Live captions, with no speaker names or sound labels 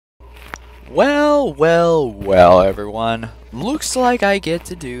Well, everyone. Looks like I get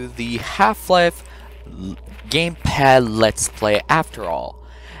to do the Half-Life Gamepad Let's Play after all.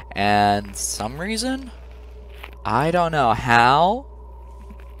 And some reason, I don't know how.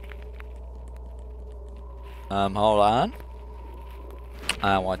 Hold on.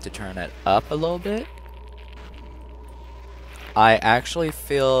 I want to turn it up a little bit. I actually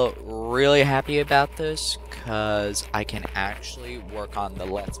feel really happy about this because I can actually work on the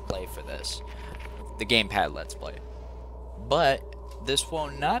Let's Play for this. The Gamepad Let's Play. But this will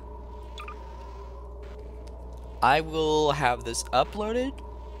not... I will have this uploaded,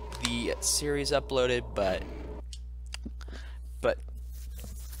 the series uploaded, but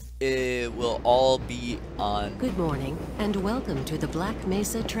it will all be on... Good morning, and welcome to the Black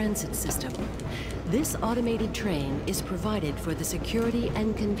Mesa Transit System. This automated train is provided for the security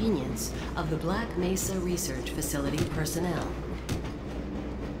and convenience of the Black Mesa Research Facility personnel.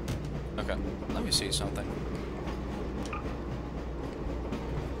 Okay, let me see something.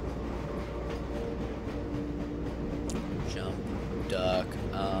 Jump, duck,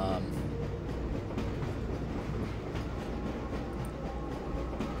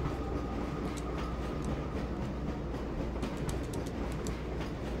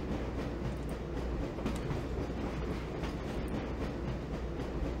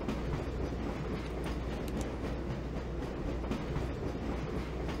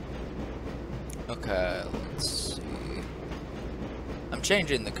 okay, let's see. I'm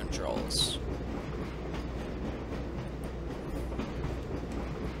changing the controls.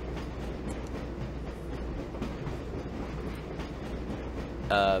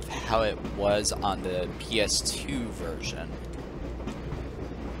 Of how it was on the PS2 version.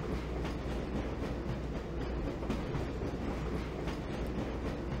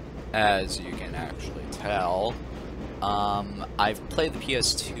 As you can actually tell, I've played the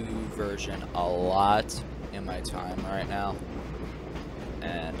PS2 version a lot in my time right now,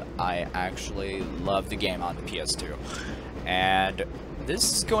 and I actually love the game on the PS2. And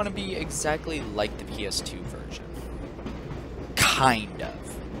this is going to be exactly like the PS2 version. Kind of.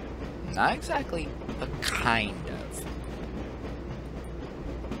 Not exactly, but kind of.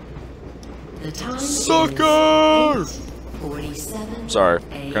 The time Sucker! is 8:47 Sorry,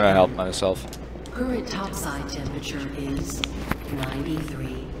 a.m. gonna help myself. Current topside temperature is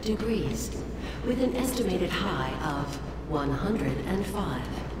 93 degrees, with an estimated high of 105.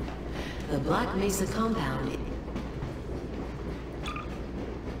 The Black Mesa compound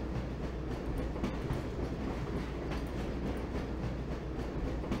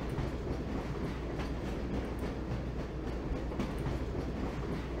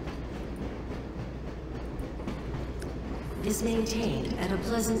is maintained at a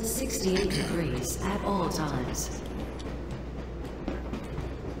pleasant 68 degrees at all times.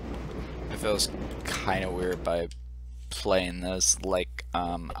 It feels kind of weird by playing this like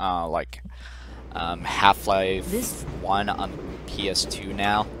Half-Life 1 on PS2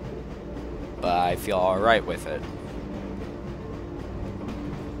 now, but I feel alright with it.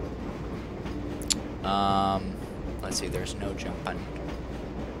 Let's see, there's no jump button.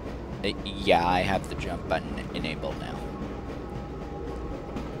 Yeah, I have the jump button enabled now.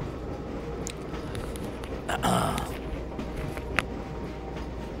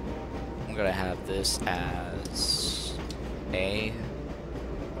 I'm gonna have this as A.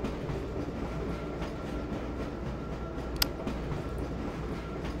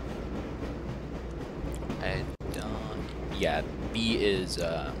 I don't... Yeah, B is,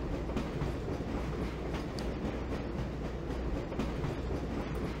 I'm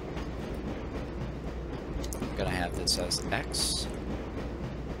gonna have this as X.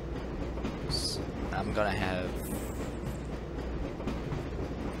 I'm gonna have...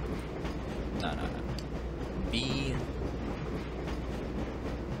 No. B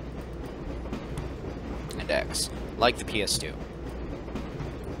and X, like the PS2.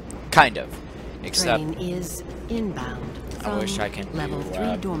 Kind of, except Train is inbound I wish I can level do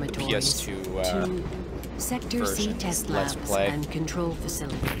 3 dormitories PS2 to Sector C versions test Let's labs Play. and control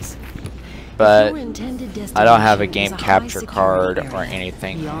facilities. But Your intended I don't have a destination game is capture high card security or area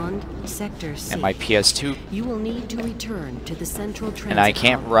anything beyond Sector C. in my PS2, You will need to return to the central transit and I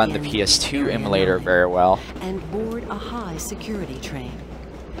can't hub run the in PS2 Area emulator 9 very well, and board a high security train.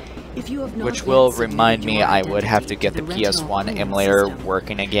 If you have not which yet will submitted remind me your I would have to identity get the the retinal PS1 clearance emulator system,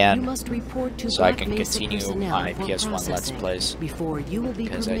 working you again, must report to so I Black can Mesa continue personnel my for PS1 Let's processing Plays, before you will be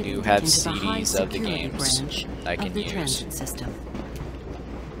because I do permitted have into the high CDs of the security games branch I can of the use. transit system.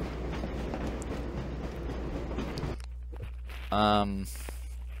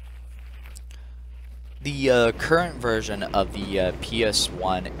 The current version of the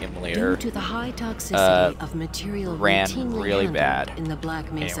PS1 emulator Due to the high toxicity of material ran routinely really handled bad. in the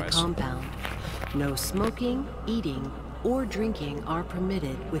Black Mesa Anyways. compound, no smoking, eating, or drinking are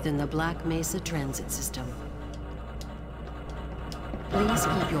permitted within the Black Mesa transit system. Please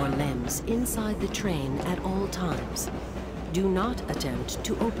keep your limbs inside the train at all times. Do not attempt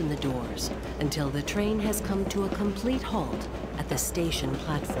to open the doors until the train has come to a complete halt at the station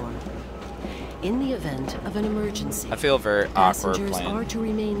platform. In the event of an emergency, I feel very awkward passengers playing are to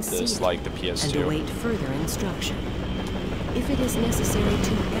remain this seated like the and PS2. await further instruction. If it is necessary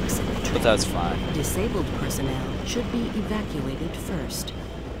to exit the train, But that's fine. disabled personnel should be evacuated first.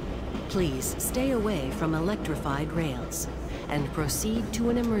 Please stay away from electrified rails and proceed to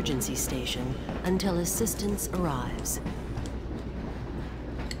an emergency station until assistance arrives.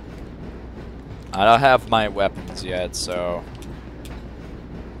 I don't have my weapons yet, so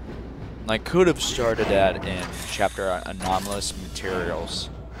I could have started that in chapter Anomalous Materials,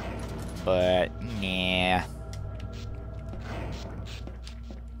 but nah.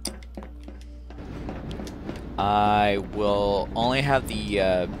 I will only have the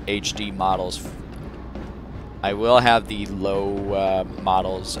HD models. I will have the low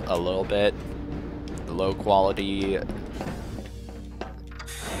models a little bit, the low quality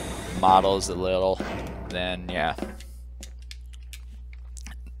models a little, then yeah.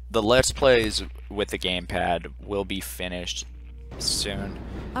 The Let's Plays with the Gamepad will be finished soon.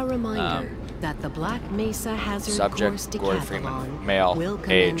 A reminder that the Black Mesa Hazard Subject, Course Gordon Freeman, Decathlon male, will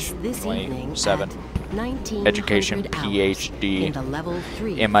commence age this evening 27, at 1900 education hours PhD, in the level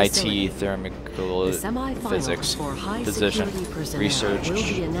 3 MIT facility. Thermal The semifinals Physics, for high Physician, security personnel Research will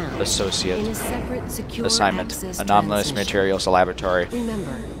be announced in Associate, a separate secure Assignment, access Anomalous transition. Materials Laboratory,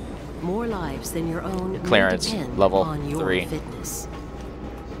 Remember, more lives than your own may Clearance, depend level on your 3. fitness.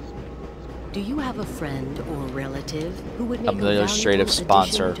 Do you have a friend or relative who would make Administrative a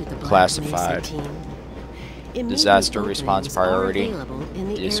sponsor, addition to the Black classified. Mesa team? Immediate Disaster response openings are priority, available in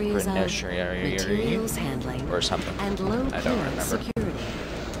the areas of discretionary, materials handling or something. and low I don't clearance remember. security.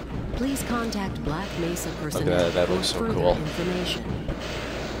 Please contact Black Mesa personnel that for looks so further cool. information.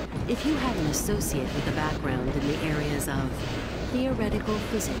 If you have an associate with a background in the areas of theoretical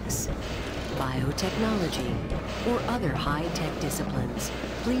physics, biotechnology, or other high-tech disciplines,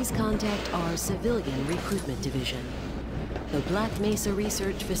 please contact our Civilian Recruitment Division. The Black Mesa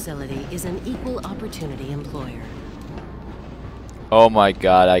Research Facility is an equal opportunity employer. Oh my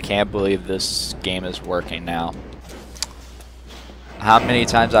god, I can't believe this game is working now. How many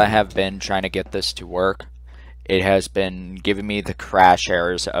times I have been trying to get this to work, it has been giving me the crash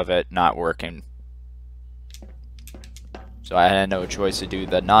errors of it not working. So I had no choice to do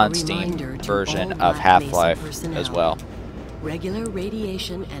the non-Steam version of Half-Life as well. Regular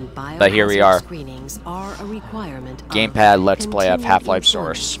radiation and biohazard But here we are. screenings are a requirement of Gamepad Let's Play of continued Half-Life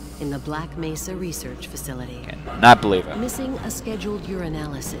employment Source. in the Black Mesa Research Facility. Not believe it. Missing a scheduled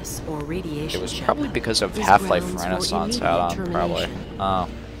urinalysis or radiation It was checkup probably because of is Half-Life grounds for Renaissance immediate out on, probably. termination. Oh.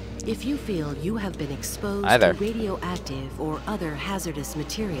 If you feel you have been exposed Hi there. to radioactive or other hazardous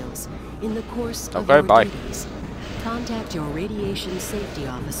materials in the course of Okay, your bye. duties, contact your radiation safety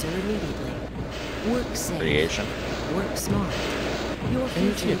officer immediately. Work safe. Radiation. Work smart. Your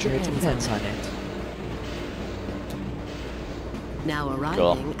future depends on it. Now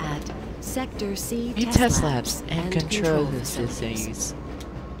arriving at Sector C test labs and control facilities.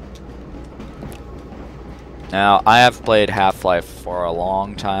 Now, I have played Half-Life for a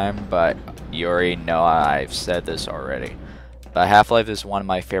long time, but you already know I've said this already. But Half-Life is one of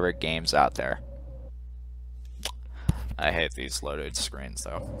my favorite games out there. I hate these loaded screens,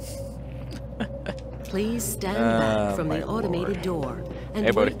 though. Please stand back from my the automated door and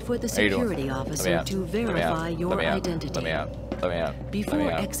Hey, buddy. wait for the How you doing? security Let me officer out. to Let me verify out. your Let me out. identity. Let me out. Let me out. Before Let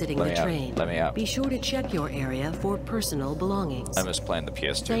me out. exiting Let the me out. train, Let me out. be sure to check your area for personal belongings. I was playing the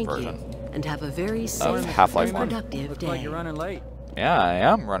PS2 Thank version. you, and have a very safe Half-Life and 1. productive Looks day. like you're running late. Yeah, I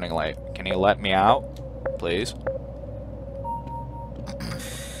am running late. Can you let me out, please?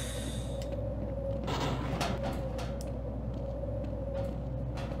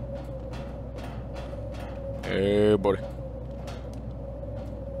 Hey, buddy.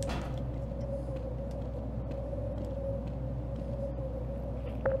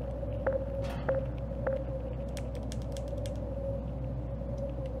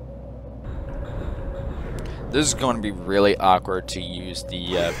 This is going to be really awkward to use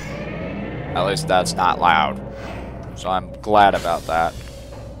the, at least that's not loud. So I'm glad about that.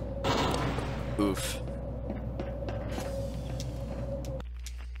 Oof.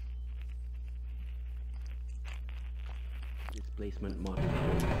 This place replacement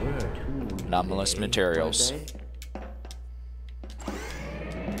modulators were tuned Anomalous today, materials. weren't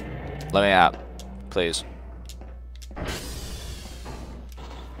Let me out, please.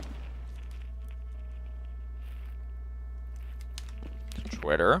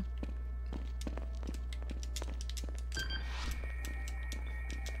 Twitter.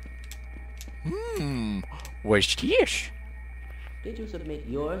 What's this? Did you submit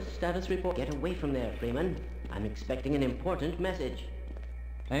your status report? Get away from there, Freeman. I'm expecting an important message.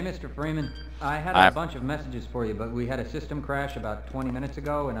 Hey, Mr. Freeman. I had Hi. a bunch of messages for you, but we had a system crash about 20 minutes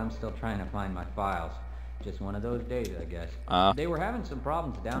ago, and I'm still trying to find my files. Just one of those days, I guess. They were having some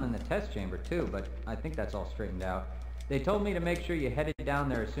problems down in the test chamber, too, but I think that's all straightened out. They told me to make sure you headed down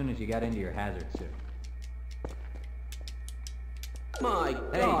there as soon as you got into your hazard suit. My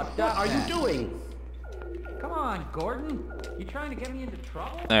Hey, God, what stop are that. you doing? Come on, Gordon. You trying to get me into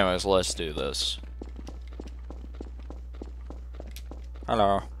trouble? Anyways, let's do this.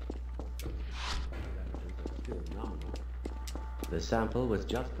 Hello. Still nominal. The sample was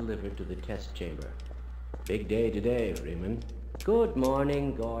just delivered to the test chamber. Big day today, Freeman. Good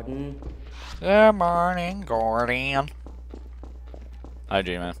morning, Gordon. Good morning, Gordon. Hi,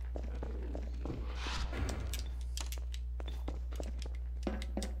 G-Man.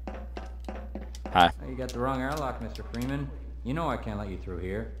 Hi. You got the wrong airlock, Mr. Freeman. You know I can't let you through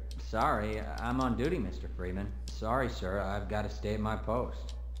here. Sorry, I'm on duty, Mr. Freeman. Sorry, sir, I've got to stay at my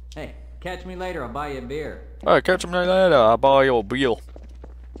post. Hey, catch me later, I'll buy you a beer. Alright, catch me later. I'll buy you a beer.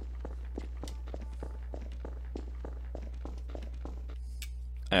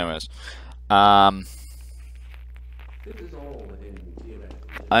 Anyways, This is all within theoretical.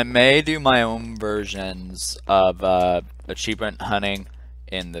 I may do my own versions of achievement hunting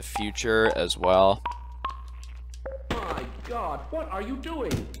in the future as well. My God, what are you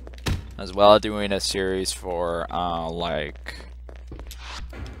doing? As well as doing a series for like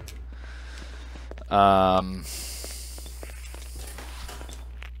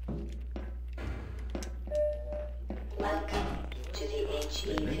Welcome to the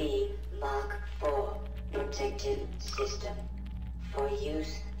HEV Mark IV protective system for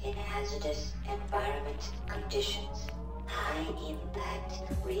use in hazardous environment conditions. High impact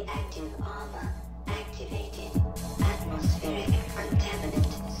reactive armor activated. Atmospheric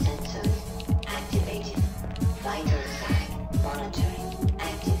contaminant sensors activated. Vital sign monitoring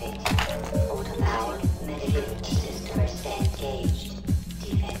activated. Auto-powered medical system engaged.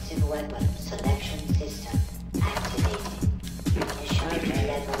 Defensive weapon selection system activated. Mission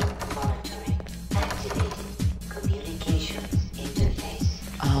level monitoring activated. Communications interface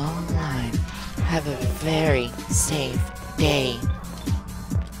online. Have a very safe day.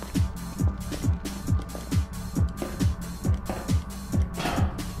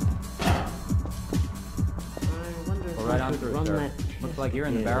 Well, right on through, sir. Looks like you're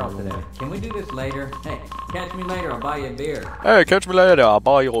in the barrel today. Can we do this later? Hey, catch me later, I'll buy you a beer. hey, catch me later. I'll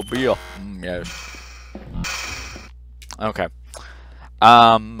buy you a beer. Yes. Okay.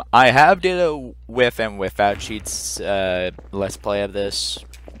 I have did a with and without cheats let's play of this,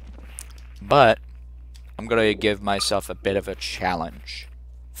 but I'm gonna give myself a bit of a challenge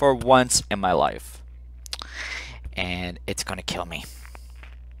for once in my life, and it's gonna kill me.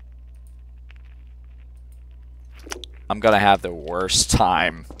 I'm gonna have the worst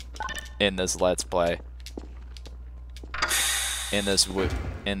time in this let's play. In this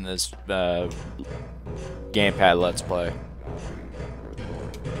gamepad let's play.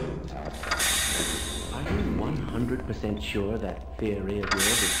 Are you 100% sure that theory of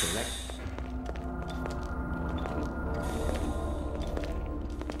yours is correct?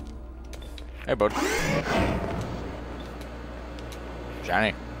 Hey, bud.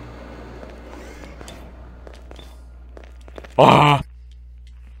 Johnny. Ah!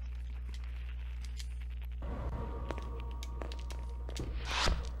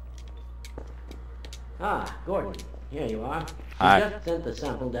 Ah, Gordon, here you are. Hi. We just sent the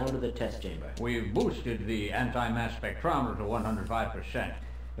sample down to the test chamber. We've boosted the anti-mass spectrometer to 105%.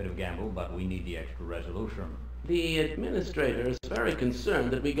 Bit of a gamble, but we need the extra resolution. The administrator is very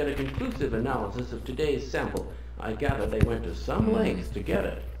concerned that we get a conclusive analysis of today's sample. I gather they went to some lengths to get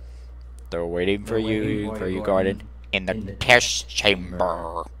it. They're waiting for They're waiting you, for you, Gordon, Gordon. in the In the test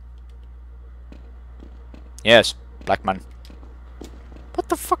chamber. Yes, Blackman. What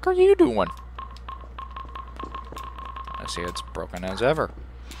the fuck are you doing? I see it's broken as ever.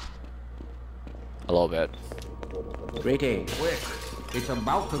 A little bit. Greetings. Quick, it's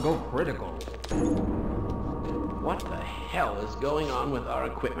about to go critical. What the hell is going on with our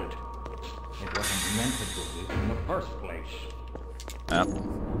equipment? It wasn't meant to do this in the first place. Yep.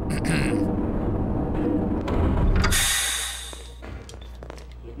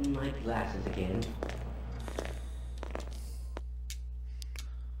 need my glasses again.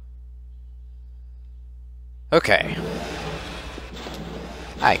 Okay.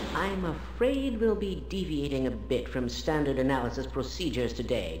 Hi. I'm afraid we'll be deviating a bit from standard analysis procedures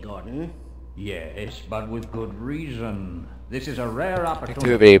today, Gordon. Yes, but with good reason. This is a rare To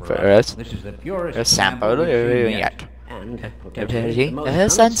opportunity be for us. first, This is the purest a sample sample we've seen yet. And Potentially, most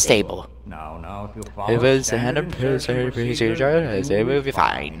it's unstable. Now, if you follow If it's standard 100% insertion procedure, it will be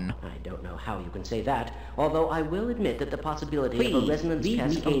fine. I don't know how you can say that, although I will admit that the possibility of a Please, resonance leave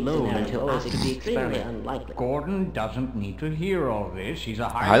cascade me alone scenario until is after the extremely experiment. unlikely. Gordon doesn't need to hear all this. He's a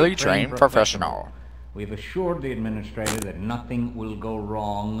Highly trained professional. We've assured the administrator that nothing will go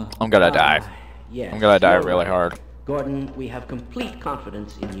wrong. I'm gonna die. Yes, I'm gonna die you're really right. hard. Gordon, we have complete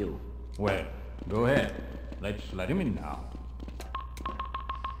confidence in you. Well, go ahead. Let's let him in now.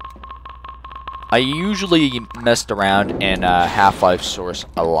 I usually messed around in Half-Life Source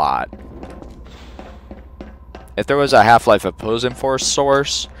a lot. If there was a Half-Life Opposing Force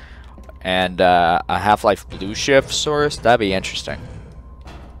source and a Half-Life Blue Shift source, that'd be interesting.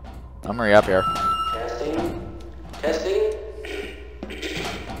 I'm hurry up here. Testing. Testing.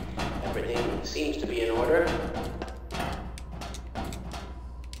 Everything seems to be in order.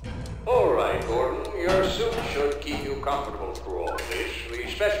 All right, Gordon. Your suit should keep you comfortable through all this. The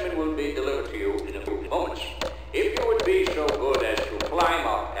specimen will be delivered to you in a few moments. If you would be so good as to climb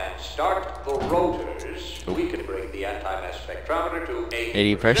up and start the rotors, we can bring the anti-mass spectrometer to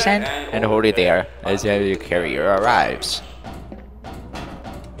 80% and hold it there as the carrier arrives.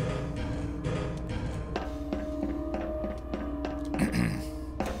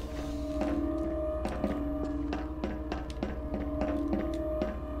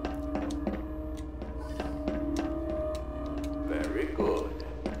 Very good.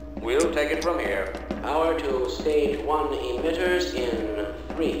 We'll take it from here. Power to stage 1 emitters in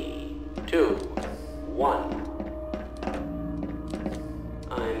 3, 2, 1.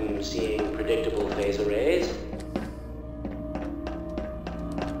 I'm seeing predictable phase arrays.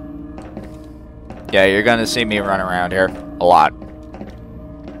 Yeah, you're gonna see me run around here a lot.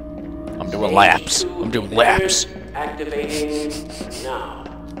 I'm doing Stage laps. 2 I'm doing emitters laps. Activating now.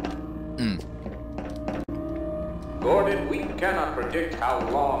 Gordon, we cannot predict how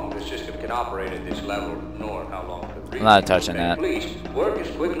long the system can operate at this level, nor how long the I'm not touching that. Please, work as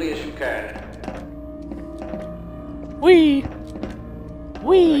quickly as you can. Wee!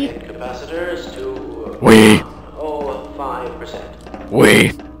 Wee! Overhead capacitors to Wee! 5%.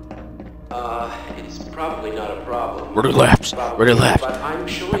 Wee! It's probably not a problem. We're doing laps. We're doing laps. But I'm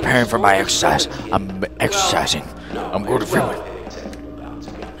showing Preparing for my small exercise. discrepancy. I'm exercising. No, I'm Gordon well, Freeman. within acceptable bounds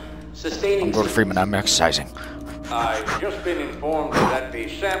again. Sustaining I'm Gordon Freeman. I'm exercising. I've just been informed that the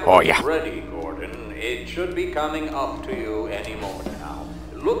sample is yeah. ready, Gordon. It should be coming up to you any moment now.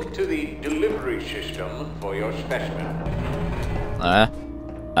 Look to the delivery system for your specimen.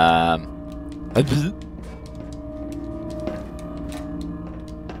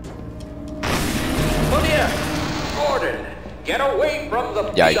 Oh dear! Gordon, get away from the...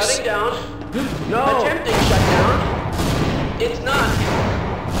 Yikes. Shutting down. No. Attempting shutdown. It's not.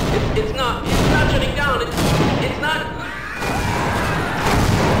 It's not. It's not shutting down. It's not.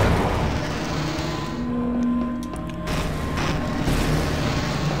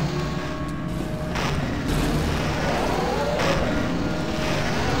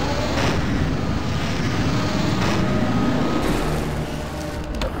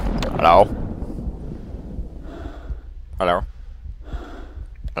 Hello? Hello?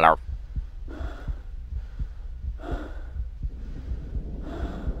 Hello?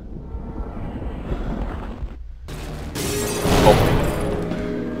 Oh.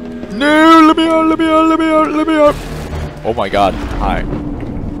 No, let me out, let me out, let me out, let me out. Oh my god, hi.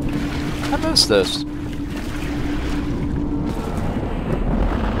 I missed this.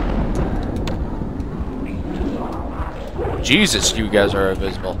 Jesus, you guys are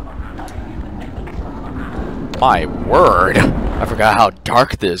invisible. My word. I forgot how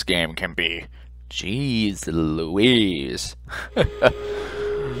dark this game can be. Jeez Louise.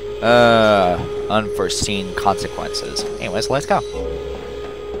 Unforeseen consequences. Anyways, let's go.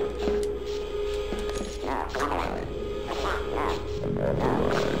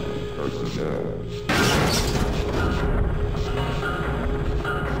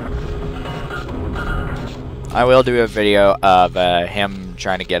 I will do a video of him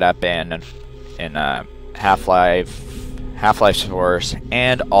trying to get up in Half-Life Source,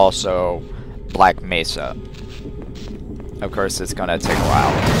 and also Black Mesa. Of course, it's gonna take a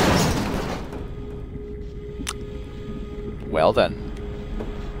while. Well then.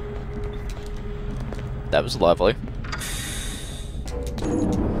 That was lovely.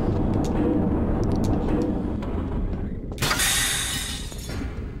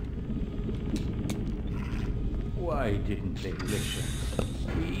 Why didn't they listen?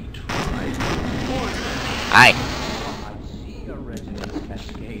 We tried to warn them. Hi. I see a resonance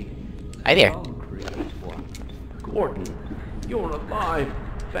cascade. Hi there. Some create one. Gordon, you're alive.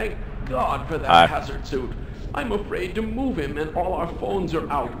 Thank God for that Hi. hazard suit. I'm afraid to move him and all our phones are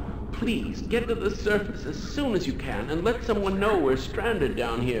out. Please, get to the surface as soon as you can and let someone know we're stranded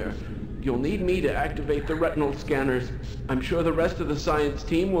down here. You'll need me to activate the retinal scanners. I'm sure the rest of the science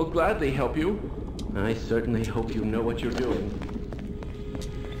team will gladly help you. I certainly hope you know what you're doing.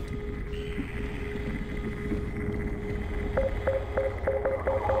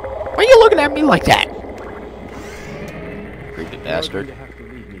 Why are you looking at me like that? Creepy You're bastard. going to have to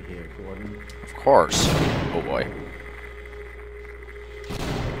leave me here, Gordon. Of course. Oh boy. I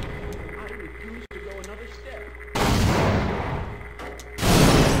refuse to go another step.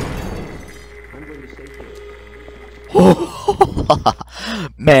 I'm going to stay here.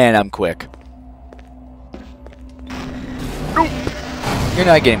 Man, I'm quick. Nope. You're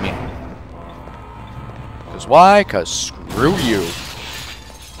not getting me. Cause why? Cause screw you.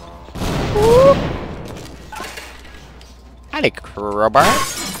 Howdy, crowbar.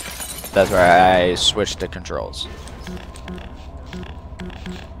 That's where I switched the controls.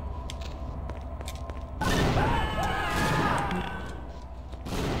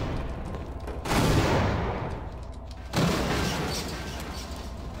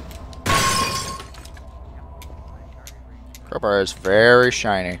 Crowbar is very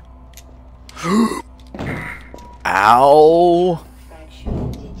shiny. Ow! Fracture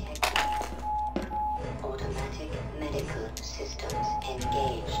detected. Automatic medical systems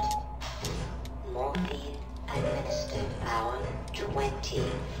engaged. Morphine administered power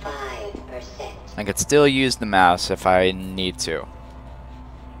 25%. I could still use the mouse if I need to.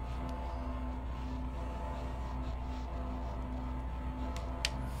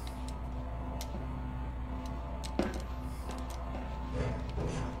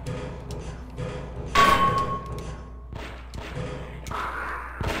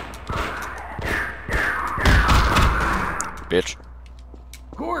 Bitch.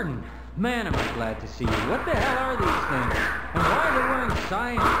 Gordon, man, am I glad to see you. What the hell are these things? And why are they wearing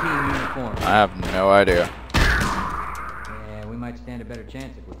science team uniforms? I have no idea. Yeah, we might stand a better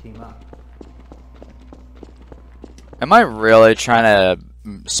chance if we team up. Am I really trying to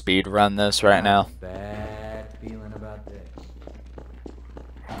speed run this right now? Bad feeling about this.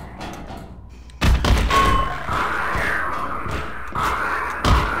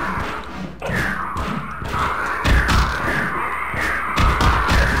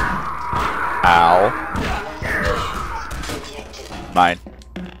 Ow. Detected. Mine.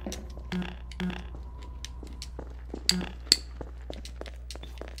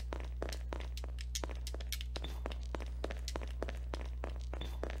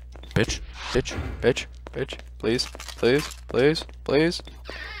 Bitch, bitch, bitch, bitch. Please, please, please, please.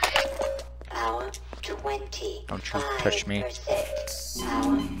 Power 20. Don't you touch me.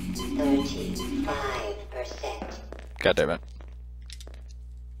 Power 35%. God damn it.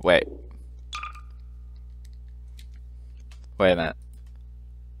 Wait. Wait a minute.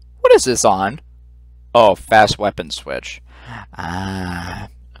 What is this on? Oh, fast weapon switch. Ah,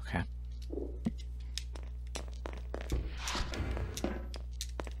 okay.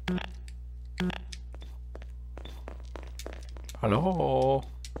 Hello?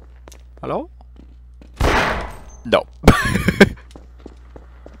 Hello? No.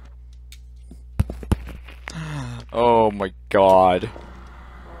 Oh my god.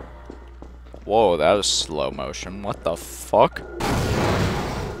 Whoa, that was slow motion. What the fuck?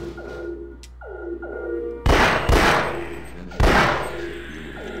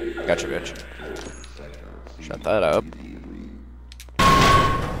 Gotcha, bitch. Shut that up.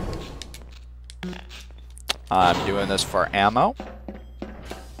 I'm doing this for ammo.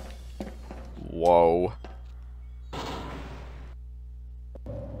 Whoa.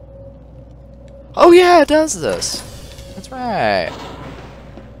 Oh yeah, it does this. That's right.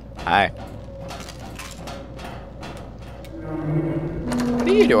 Hi. What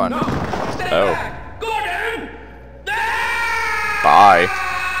are you doing? Oh. Gordon! Bye.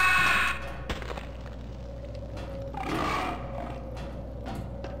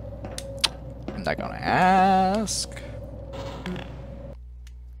 I'm not gonna ask.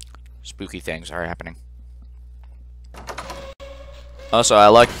 Spooky things are happening. Also, I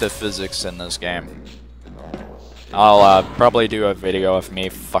like the physics in this game. I'll probably do a video of me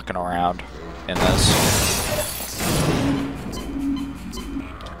fucking around in this.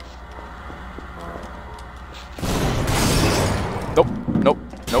 Nope, nope,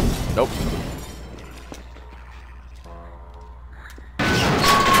 nope, nope.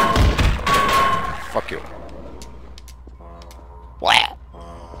 Fuck you.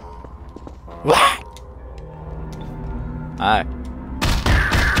 Hi.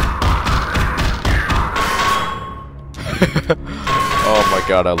 Oh my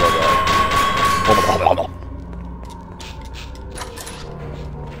god, I love that.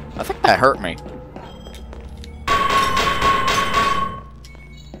 I think that hurt me.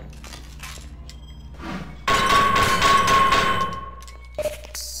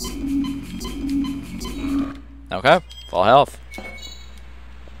 Okay, full health.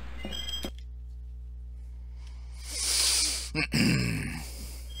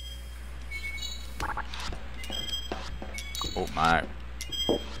 Oh my.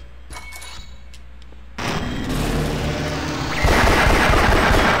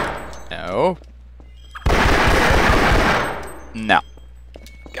 No. No.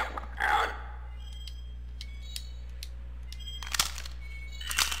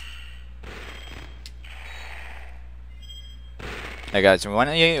 Hey guys, you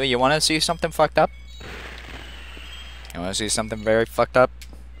wanna see something fucked up? You wanna see something very fucked up?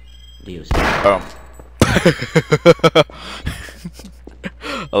 Boom.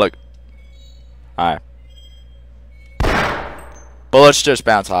 Look. Alright. Bullets just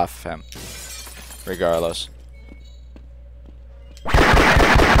bounce off him. Regardless.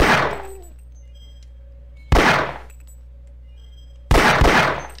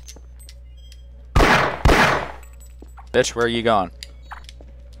 Bitch, where are you going?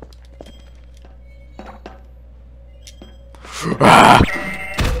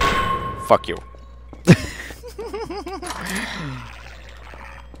 Fuck you.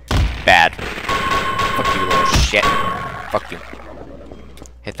 Bad. Fuck you, little shit. Fuck you.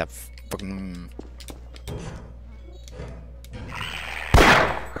 Hit that fucking...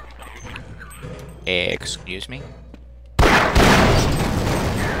 Excuse me?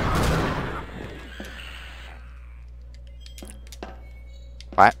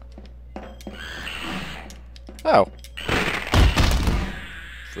 What? Oh.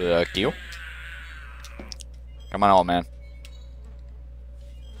 Fuck you. Come on, old man.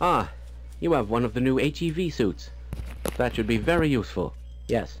 Ah, you have one of the new HEV suits. That should be very useful.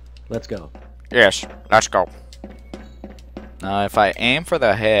 Yes, let's go. Yes, let's go. Now, if I aim for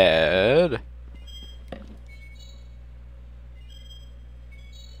the head...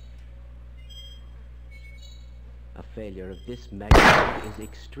 A failure of this magnitude is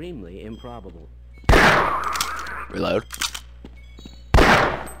extremely improbable. Reload.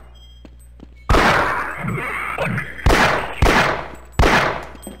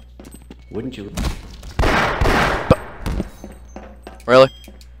 Wouldn't you? Really?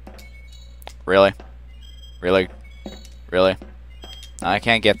 Really? Really? Really? I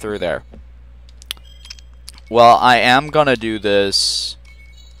can't get through there. Well, I am gonna do this.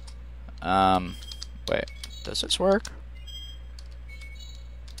 Wait. Does this work?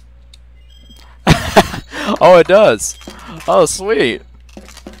 Oh, it does. Oh, sweet.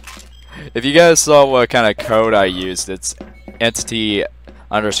 If you guys saw what kind of code I used, it's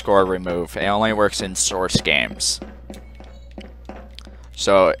entity_remove. It only works in source games.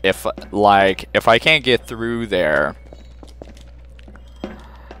 So if I can't get through there,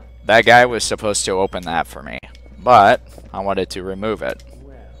 that guy was supposed to open that for me, but I wanted to remove it.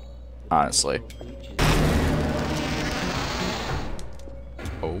 Honestly.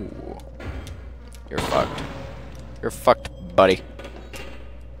 Oh. You're fucked. You're fucked, buddy.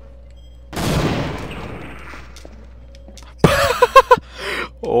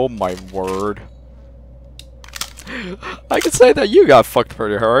 Oh my word. I can say that you got fucked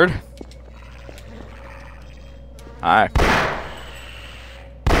pretty hard. Hi.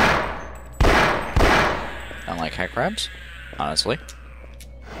 I like high crabs, honestly.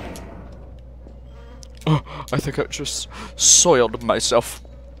 Oh, I think I just soiled myself.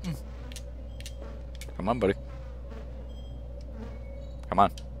 Come on, buddy. Come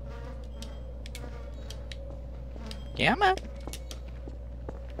on. Come on.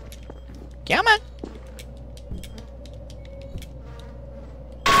 Come on.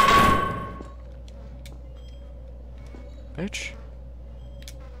 Bitch.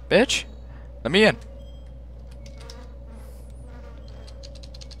 Bitch. Let me in.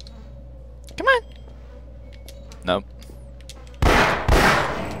 Come on. Nope.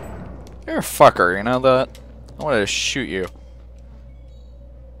 You're a fucker, you know that? I wanted to shoot you.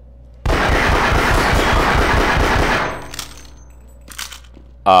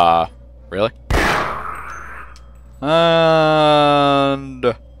 Really? And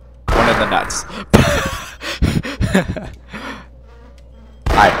one in the nuts.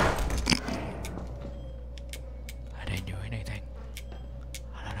 I didn't do anything.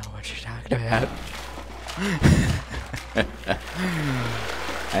 I don't know what you're talking about.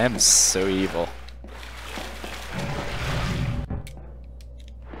 I am so evil.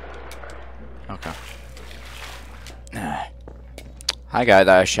 Okay. Hi guy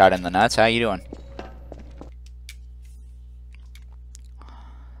that I shot in the nuts, how you doing?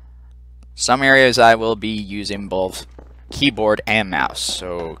 Some areas I will be using both keyboard and mouse,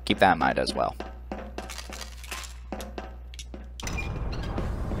 so keep that in mind as well.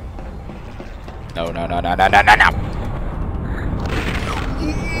 No.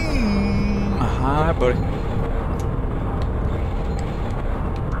 Hi, buddy.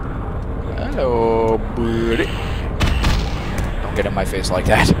 Hello, buddy. Don't get in my face like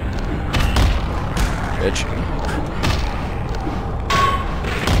that. Bitch.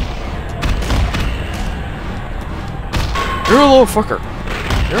 You're a little fucker.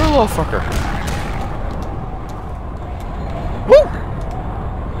 You're a little fucker. Woo!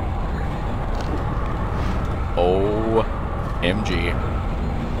 OMG.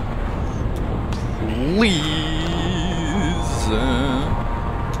 Please.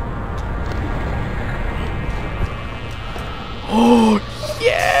 Oh,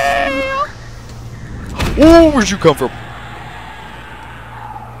 yeah! Oh, where'd you come from?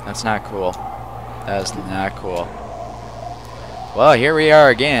 That's not cool. That is not cool. Well, here we are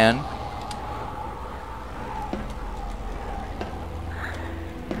again.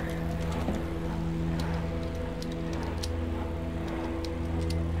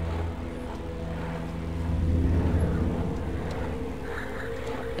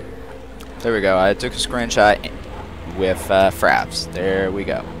 There we go. I took a screenshot with fraps. There we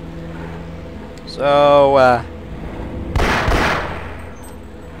go. So,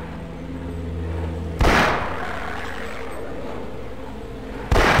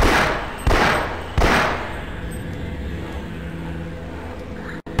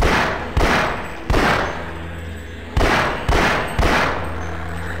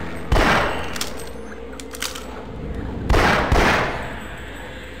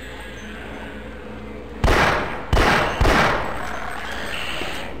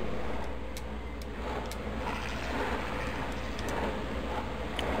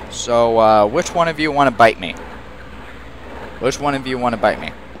 which one of you want to bite me? Which one of you want to bite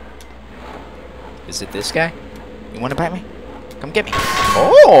me? Is it this guy? You want to bite me? Come get me.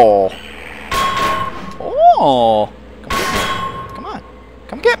 Oh! Oh! Come get me. Come on.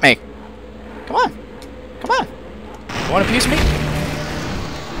 Come get me. Come on. Come on. You want a piece of me?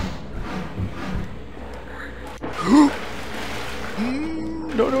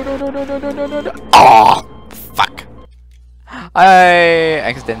 No. Oh! Fuck. I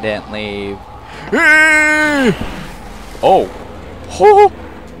accidentally... Oh. Oh.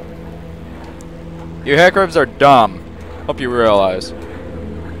 You hackers are dumb. Hope you realize.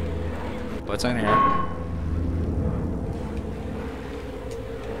 What's in here?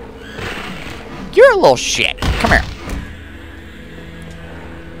 You're a little shit. Come here.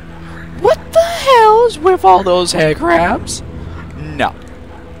 What the hell is with all those head crabs? No.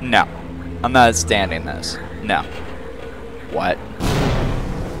 No. I'm not standing this. No. What?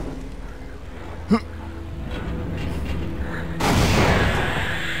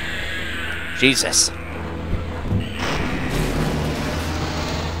 Jesus.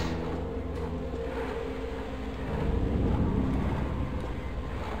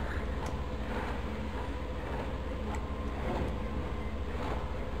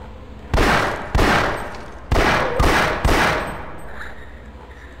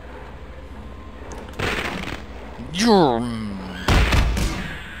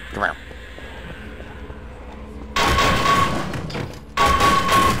 Come here.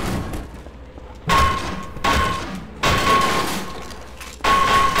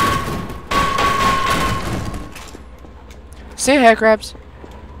 See ya, crabs.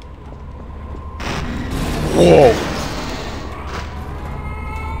 Whoa.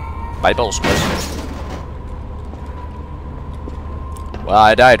 Bye, Bill Smith. Well,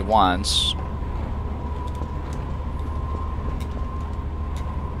 I died once.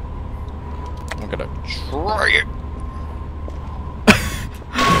 I'm gonna try it.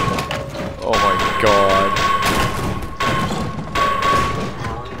 Oh my god.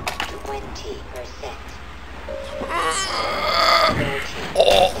 20%.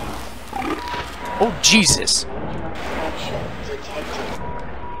 Oh, Jesus.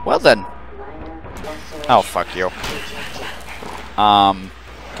 Well then. Oh, fuck you.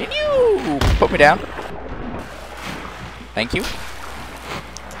 Can you put me down? Thank you.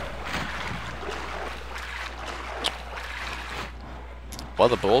 Well,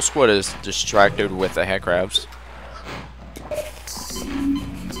 the bull squad is distracted with the head crabs.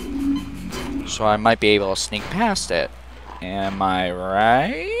 So I might be able to sneak past it. Am I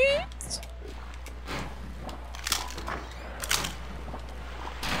right?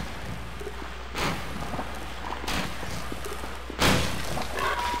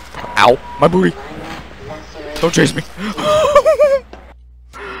 Ow, my booty. Don't chase me.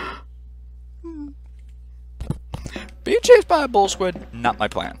 Being chased by a bull squid, not my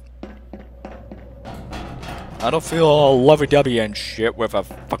plan. I don't feel all lovey-dovey and shit with a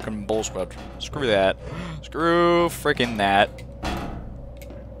fucking bull squid. Screw that. Screw freaking that.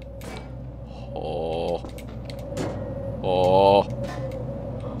 Oh. Oh.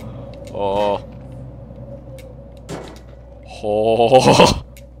 Oh. Oh.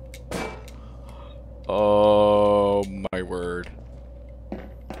 Oh my word.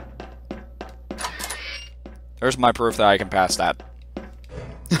 There's my proof that I can pass that.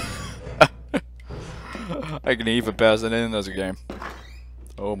 I can even pass it in as a game.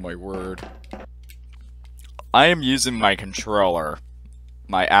 Oh my word. I am using my controller,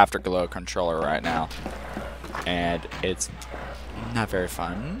 my Afterglow controller right now, and it's not very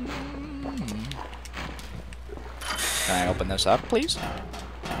fun. Can I open this up, please?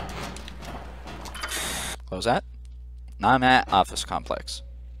 Close that. Now I'm at Office Complex.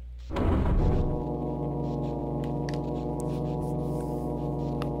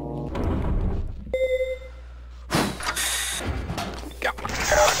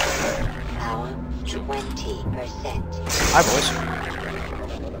 Power 20%. Hi, boys.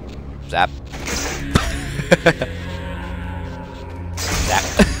 Zap. Zap.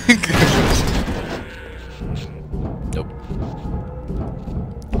 Nope.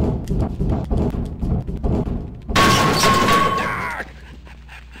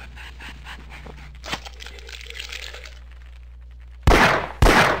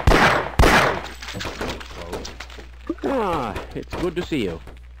 Ah, it's good to see you.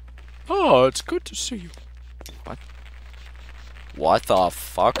 Oh, it's good to see you. What? What the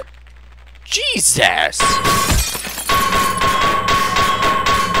fuck? Jesus!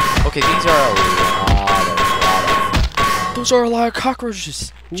 Okay, these are a lot of... Those are a lot of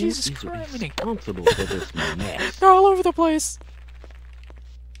cockroaches. Jesus Who is Christ. responsible for this mess? They're all over the place.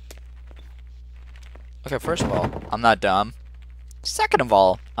 Okay, first of all, I'm not dumb. Second of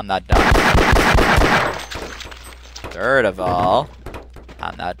all, I'm not dumb. Third of all,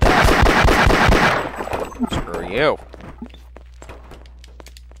 I'm not dumb. Screw you.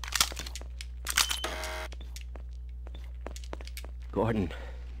 Gordon,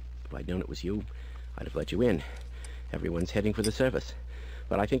 if I'd known it was you, I'd have let you in. Everyone's heading for the surface.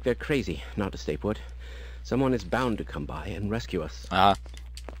 But I think they're crazy not to stay put. Someone is bound to come by and rescue us. Now,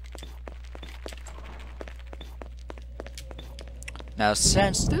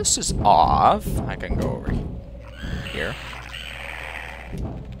 since this is off, I can go over here.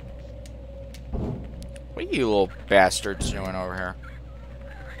 What are you little bastards doing over here?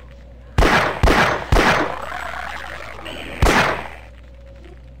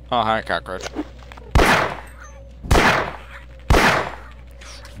 Oh, hi, cockroach.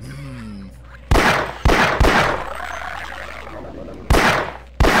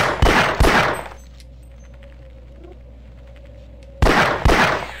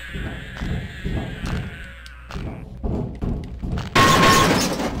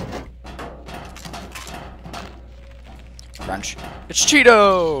 Crunch. It's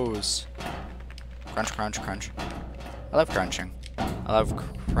Cheetos! Crunch, crunch, crunch. I love crunching. I love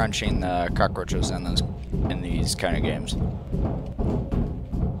crunching the cockroaches in these kind of games.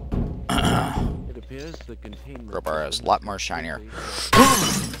 It appears the containment Crowbar is a lot more shinier.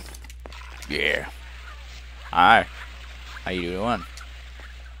 Yeah. Hi. How you doing?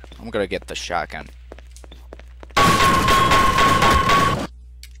 I'm gonna get the shotgun.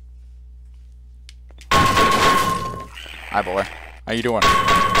 Hi, boy. How you doing?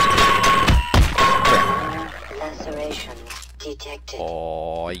 Laceration detected.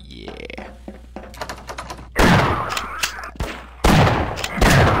 Oh, yeah.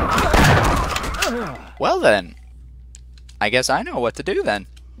 Well, then. I guess I know what to do, then.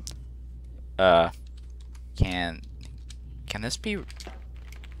 Can this be...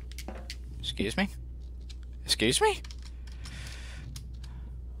 Excuse me? Excuse me?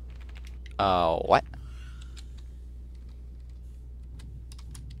 What?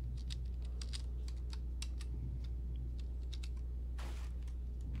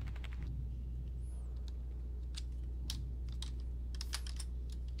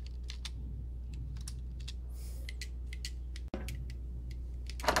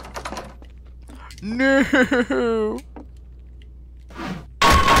 No! 25%.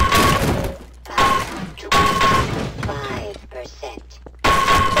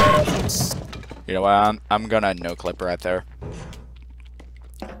 You know what? I'm gonna no clip right there.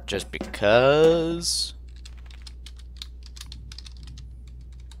 Just because.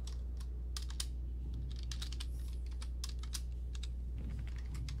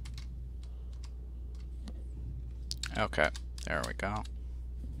 Okay, there we go.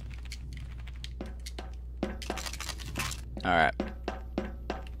 Alright.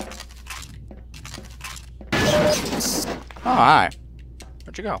 Oh, hi.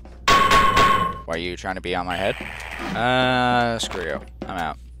 Where'd you go? Why are you trying to be on my head? Screw you. I'm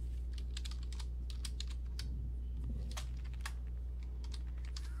out.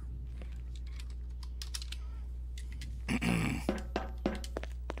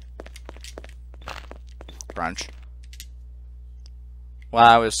 Crunch. Well,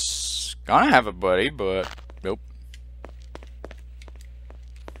 I was gonna have a buddy, but nope.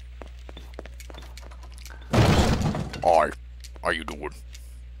 Hi, how you doing?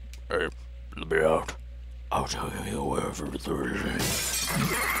 Hey, let me out. I'll tell you wherever there is.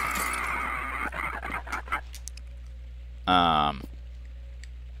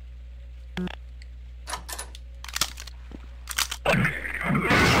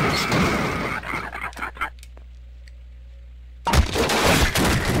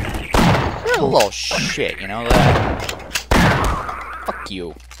 You're a little shit, you know that? Fuck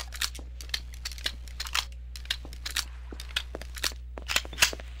you.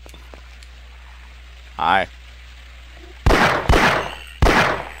 Hi.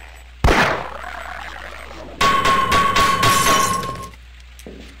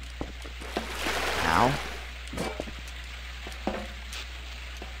 Ow. No.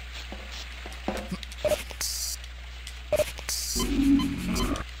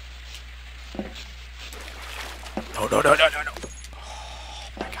 Oh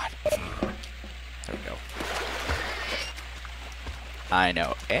my god. There we go. I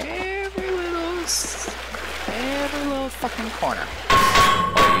know every little fucking corner.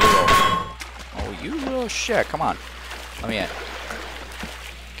 Oh, you little shit. Come on. Let me in.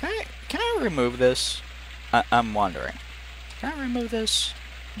 Can I remove this? I'm wondering. Can I remove this?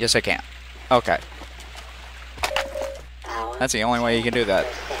 Yes, I can. Okay. That's the only way you can do that,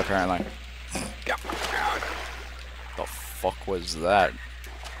 apparently. The fuck was that?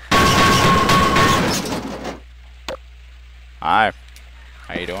 Hi.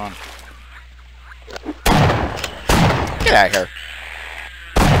 How you doing? Get out of here.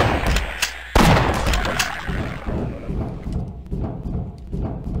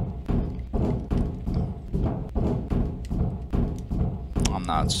 I'm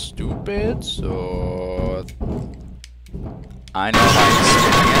not stupid, so I know my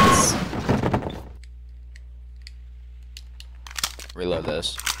experience. Reload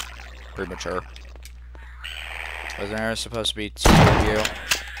this. Premature. Wasn't there supposed to be 2 of you?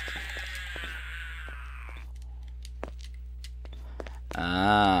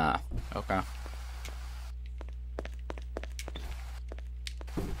 Ah, okay.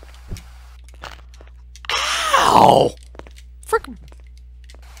 Ow! Frickin'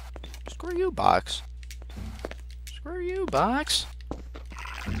 screw you, box. Screw you, box.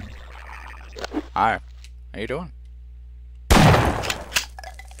 Hi. How you doing?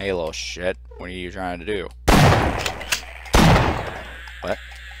 Hey, little shit. What are you trying to do? What?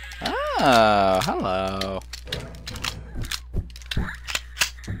 Oh, hello.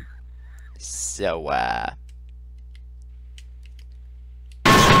 So,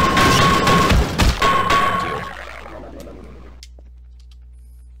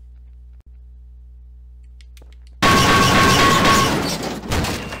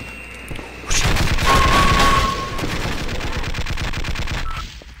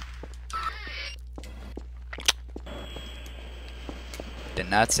 did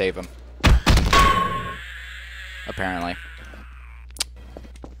not save him. Apparently.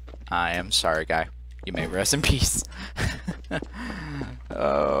 I am sorry, guy. You may rest in peace.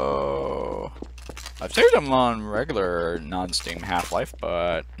 Oh. I've saved him on regular non-Steam Half-Life,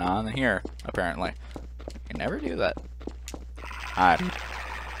 but not on here, apparently. You can never do that. Hi.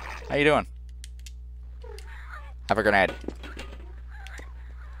 How you doing? Have a grenade.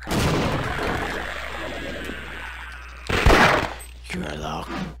 You're the...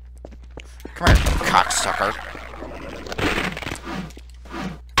 Come here, cocksucker.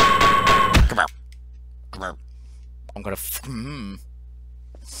 Come here. Come here. I'm gonna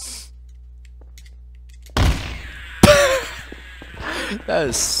That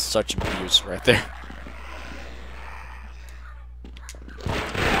is such abuse right there.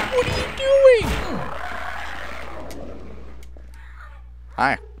 What are you doing?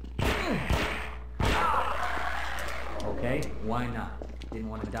 Hi. Okay, why not? Didn't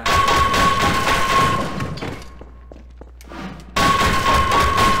want to die.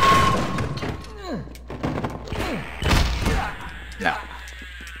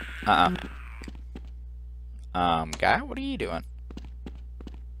 Guy, what are you doing?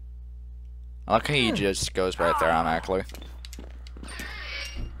 I like how he just goes right there automatically.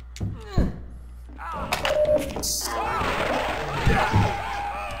 I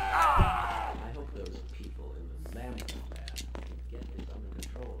hope those people in the lamp lab can get this under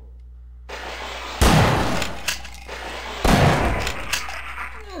control.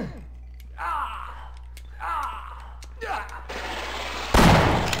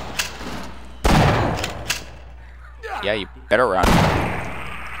 Yeah, you better run.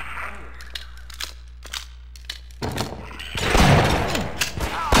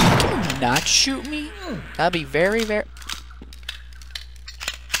 Not shoot me? That'd be very, very...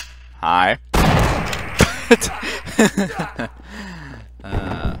 Hi.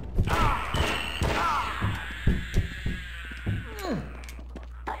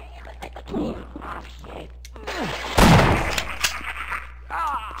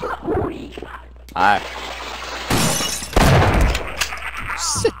 Hi.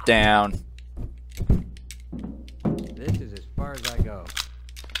 Sit down. This is as far as I go.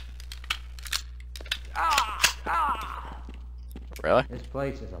 Really? This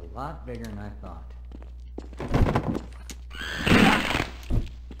place is a lot bigger than I thought.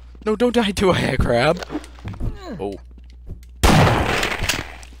 No, don't die to a hair crab. Oh.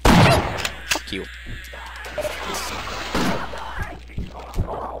 Fuck you.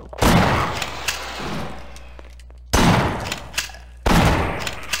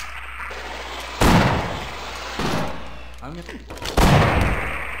 I'm gonna...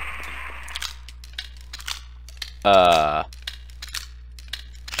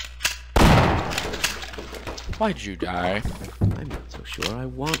 Why'd you die? I'm not so sure I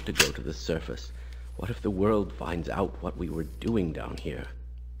want to go to the surface. What if the world finds out what we were doing down here?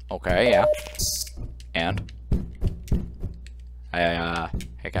 Okay, yeah. And?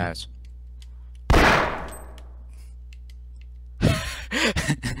 Hey guys.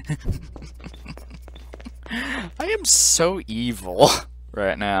 I am so evil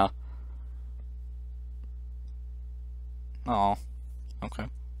right now. Oh, okay.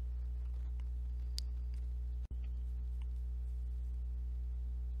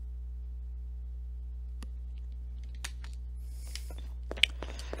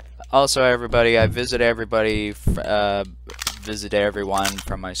 Also, everybody, I visit everybody, visit everyone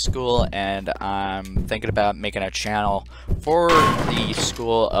from my school, and I'm thinking about making a channel for the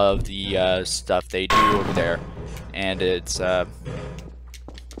school of the stuff they do over there. And it's no.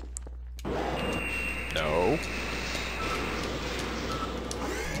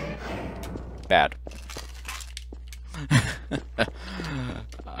 Bad.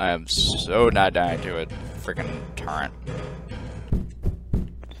 I am so not dying to it. Freaking turret.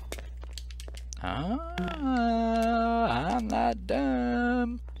 I'm not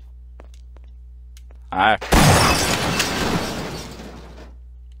dumb. No.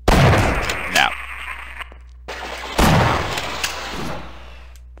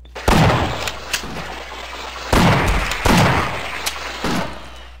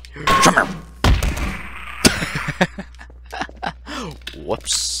 Come here.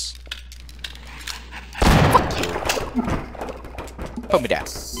 Whoops. Fuck you. Put me down.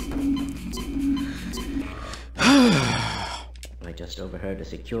 I just overheard a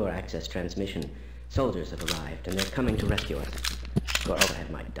secure access transmission. Soldiers have arrived, and they're coming to rescue us. Of course, I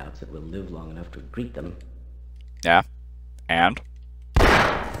have my doubts that we'll live long enough to greet them. Yeah. And?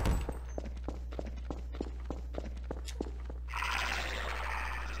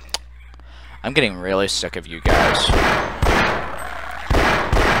 I'm getting really sick of you guys.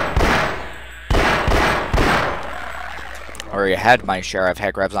 I already had my share of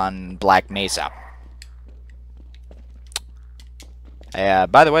head grabs on Black Mesa.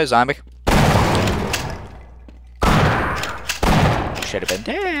 By the way, zombie. You should have been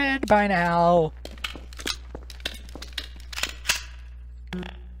dead by now.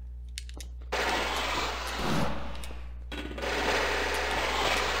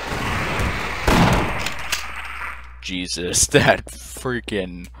 Jesus, that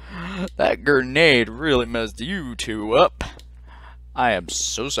grenade really messed you two up. I am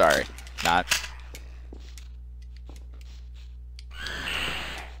so sorry. Not.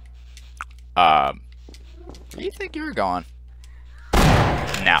 Where do you think you're going?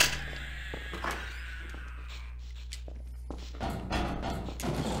 No.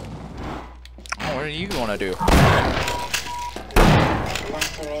 Oh, what are you gonna do?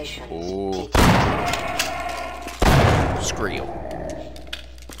 Ooh. Screw you.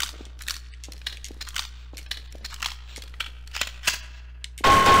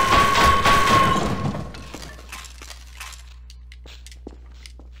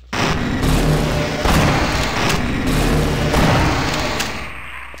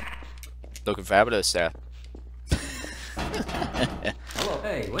 Looking fabulous there. Hello.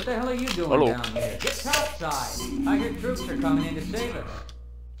 Hey, what the hell are you doing Hello. down here? Get topside. I hear troops are coming in to save us.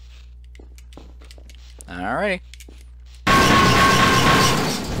 Alrighty.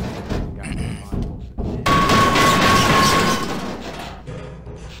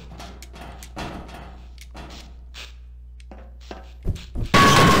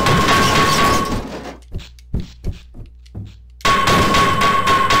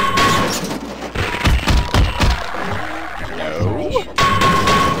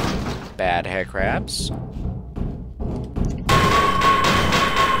 Bad hair crabs.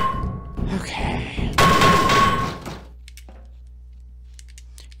 Okay.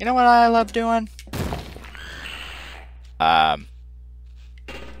 You know what I love doing? What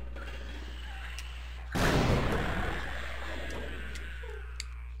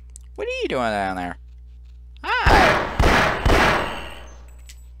are you doing down there? Hi!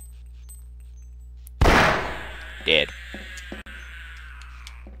 Dead.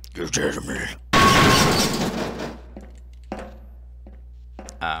 You're dead to me.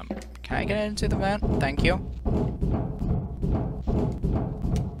 Can I get into the vent? Thank you.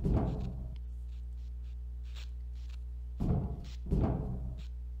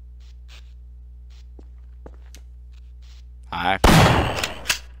 Hi.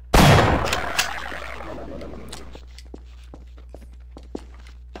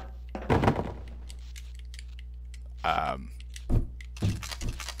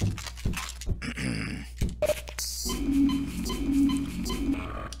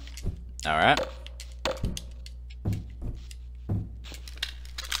 All right.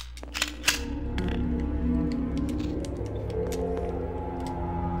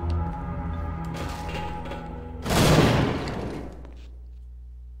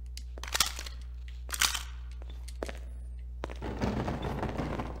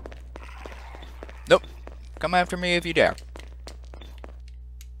 Nope. Come after me if you dare.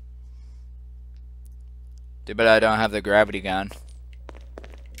 Too bad I don't have the gravity gun.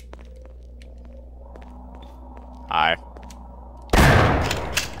 Hi.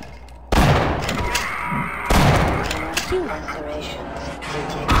 Two lacerations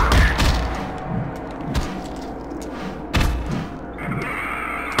detected.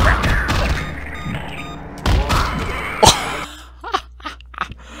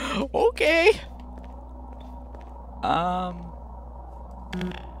 Okay.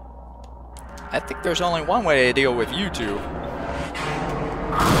 I think there's only one way to deal with you two.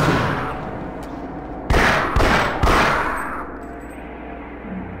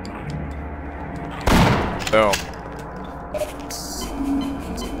 Boom.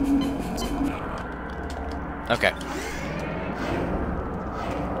 Okay.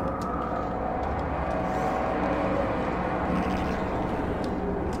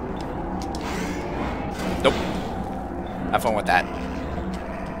 Nope. Have fun with that.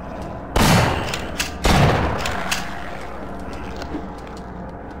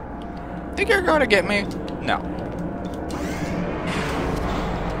 Think you're gonna get me? No.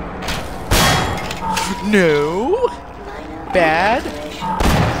 No. Bad.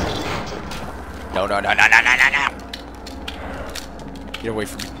 No, no, no, no, no, no, no, no. Get away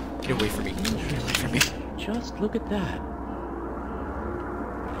from me. Get away from me. Get away from me. Just look at that.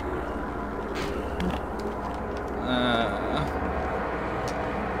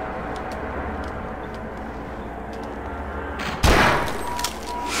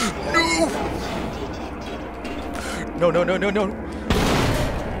 No, no, no, no, no.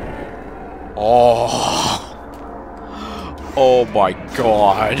 Oh. Oh my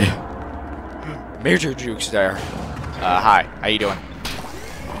god. Major jukes there. Hi. How you doing?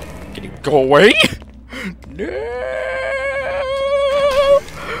 Can you go away? No.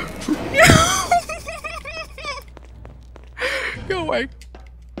 No. Go away.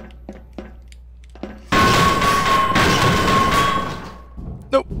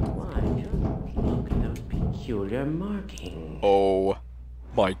 Nope. Why, just look at those peculiar markings. Oh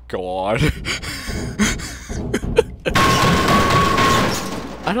my god.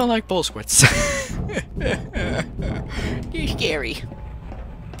 I don't like bull squits. You're scary.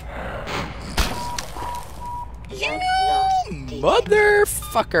 You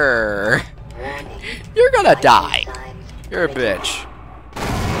motherfucker. You're gonna die. You're a bitch.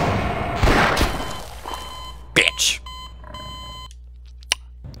 Bitch.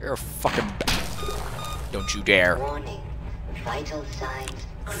 You're a fucking don't you dare. Warning. Vital signs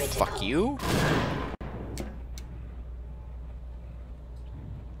critical. Fuck you.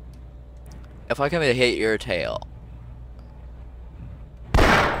 If I come to hit your tail.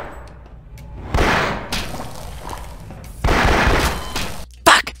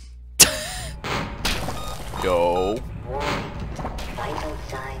 Fuck! No. Warning. Vital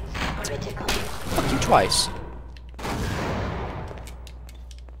signs critical. Fuck you twice.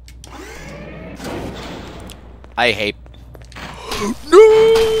 I hate. No!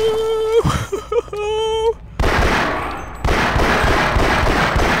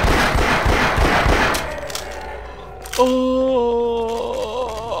 No!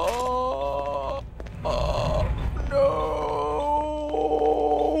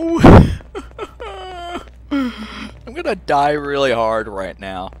 I'm gonna die really hard right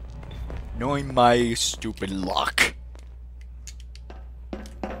now, knowing my stupid luck.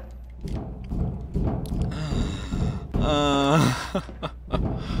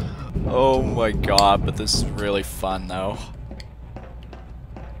 Oh my god, but this is really fun though.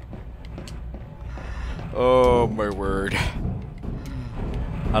 Oh my word.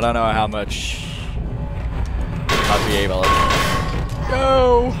 I don't know how much I'll be able to...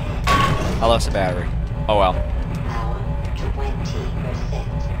 No! I lost the battery. Oh well. Power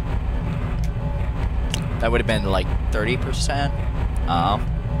 20%. That would have been like 30%. I'm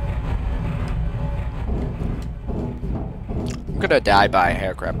gonna die by a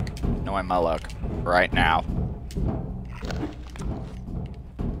hair grip, knowing my luck right now.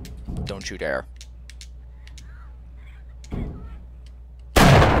 Don't you dare.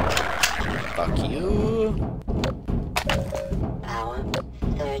 Fuck you. Power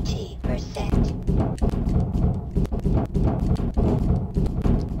 30%.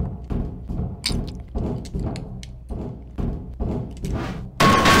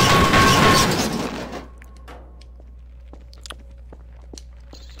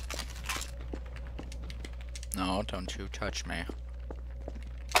 No, don't you touch me.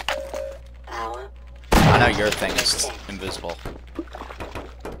 Power. I know your thing is invisible.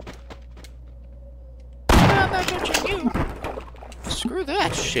 I'm not touching you. Screw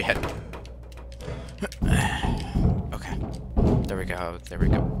that shit. Okay. There we go. There we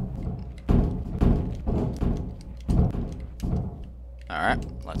go. Alright,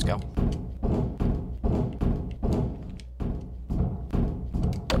 let's go.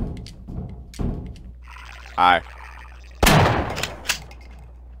 Hi.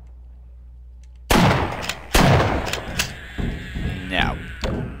 No.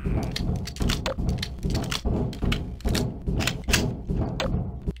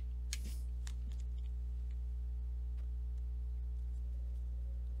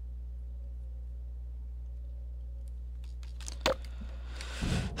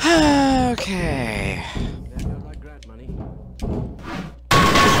 Okay.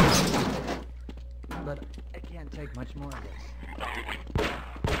 But I can't take much more of this.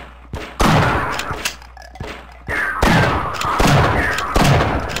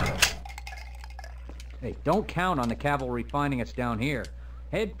 Hey, don't count on the cavalry finding us down here.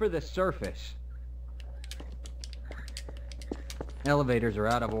 Head for the surface. Elevators are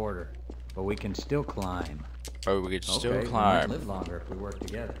out of order, but we can still climb. Oh, we could still Okay, climb. We might live longer if we work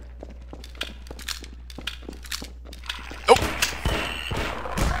together. Oh!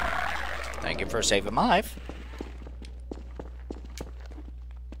 Thank you for saving my life.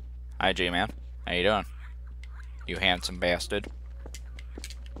 Hi, G-Man. How you doing? You handsome bastard.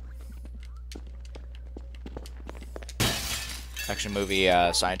 Action movie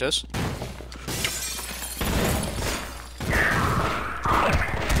scientist.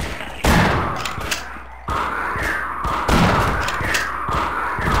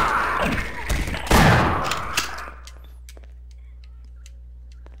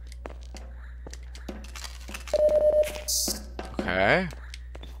 Okay.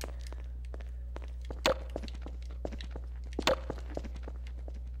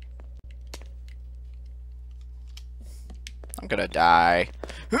 I'm gonna die.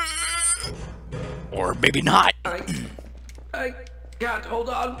 Or maybe not. I can't hold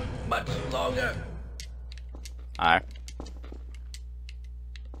on much longer. Alright.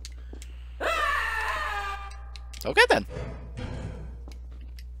 Okay then.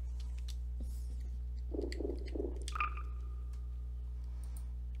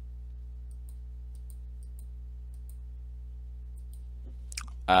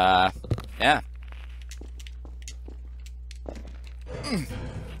 Yeah.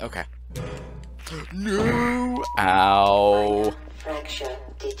 Okay. No! Ow. Fracture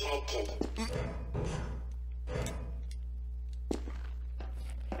detected.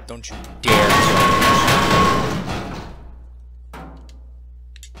 Don't you dare.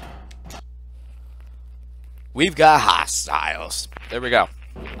 We've got hostiles. There we go.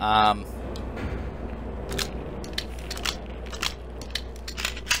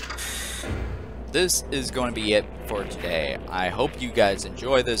 This is going to be it for today. I hope you guys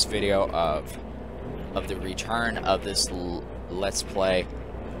enjoy this video of of the return of this Let's Play.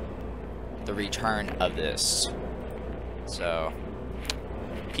 The return of this. So,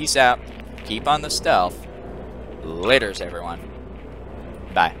 peace out. Keep on the stealth. Laters, everyone.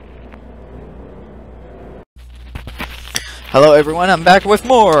 Bye. Hello, everyone. I'm back with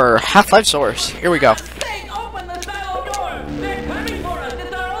more Half-Life Source. Here we go. Open the silo door! They're coming for us!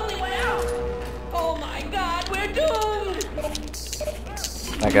 It's our only way out! Oh my god, we're doomed!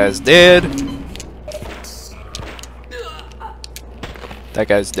 That guy's dead. That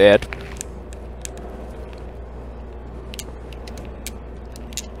guy's dead.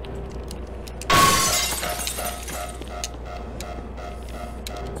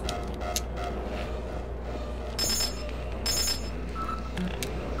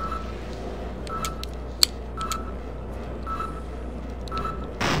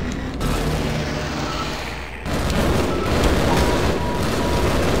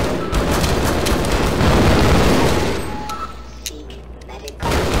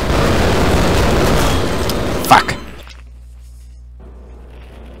 Fuck.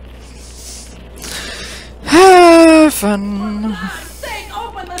 Have fun.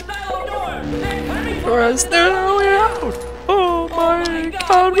 Open the silo door! They're coming for For us! us, there's no way out. Oh my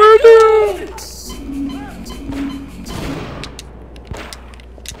god, we're doomed.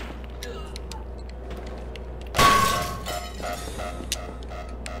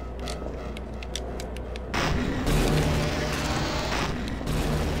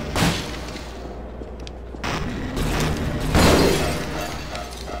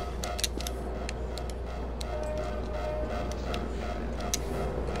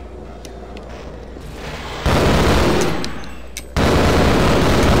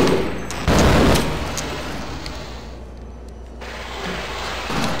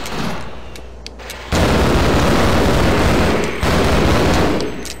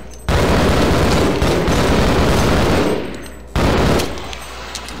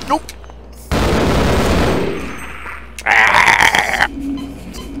 Nope.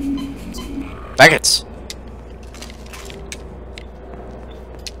 Faggots.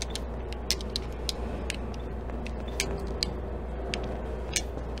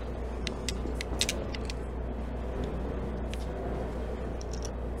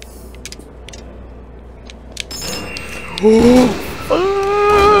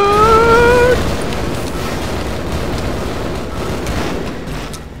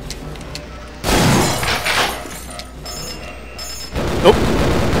 Nope.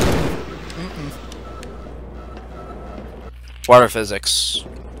 Water physics.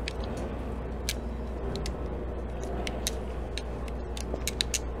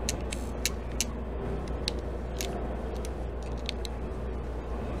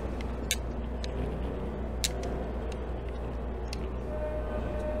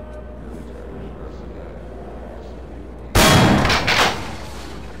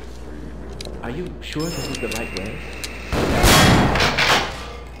 Are you sure this is the right way?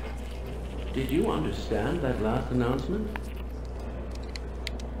 Did you understand that last announcement?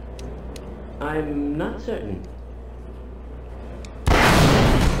 I'm not certain.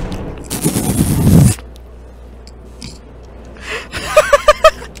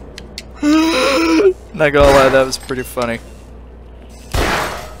 Not gonna lie, that was pretty funny.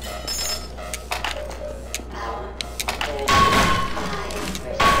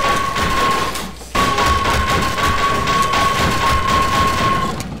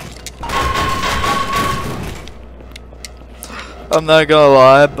 I'm not gonna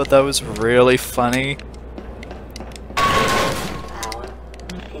lie, but that was really funny. Power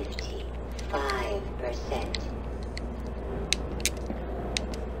 55%.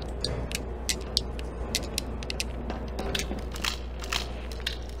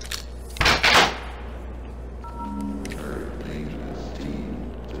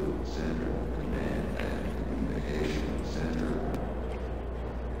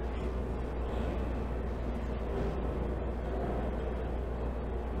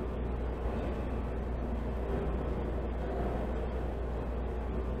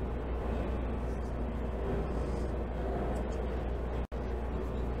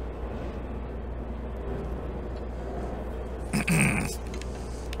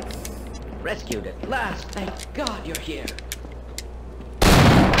 Rescued at last! Thank God you're here!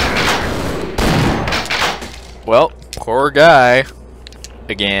 Well, poor guy.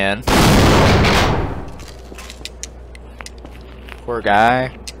 Again. Poor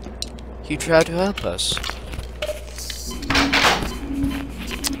guy. He tried to help us.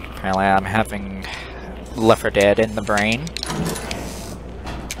 Apparently I'm having Left 4 Dead in the brain.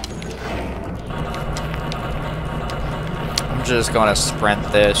 I'm just gonna sprint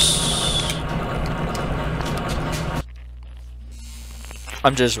this.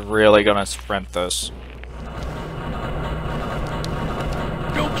 I'm just really gonna sprint this.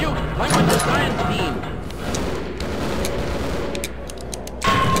 Go cute! I'm on the science team!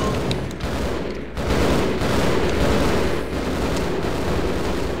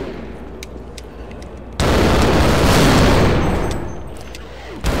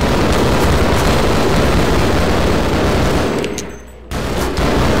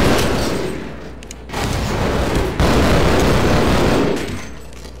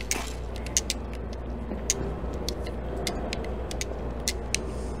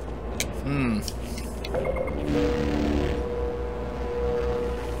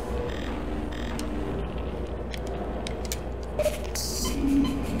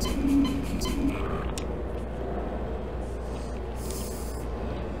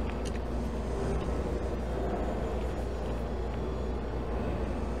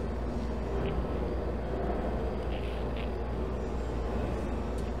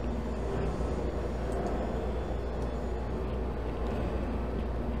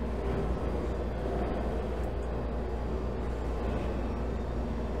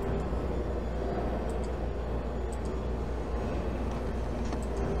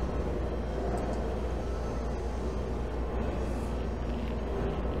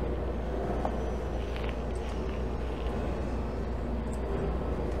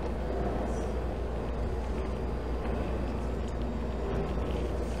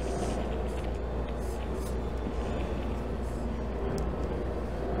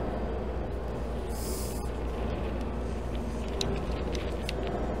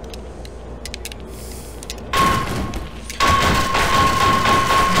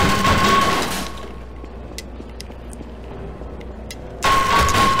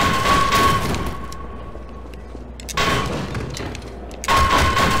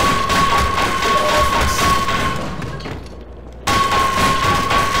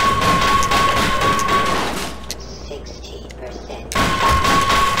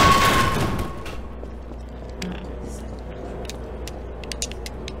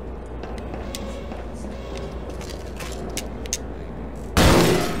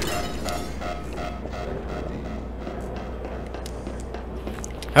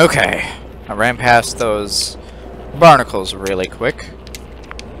 Okay, I ran past those barnacles really quick.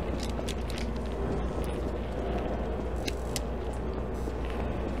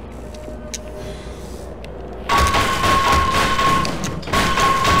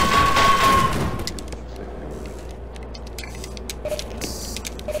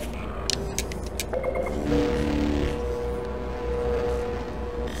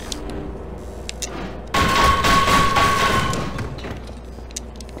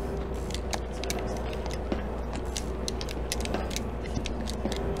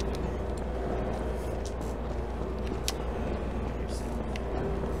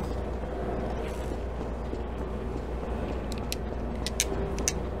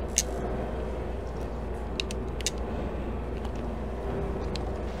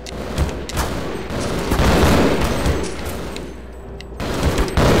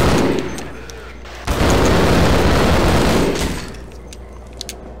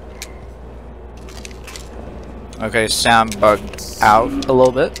 Okay, sound bugged out a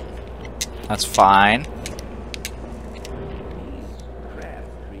little bit. That's fine. Crab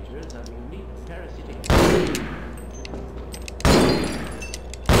creatures have unique parasitic.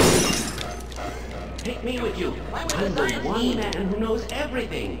 Take me with you. I'm the one man who knows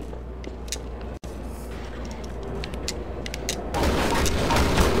everything.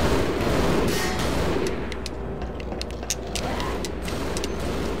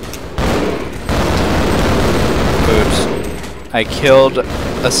 I killed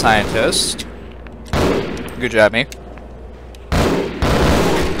a scientist. Good job, me.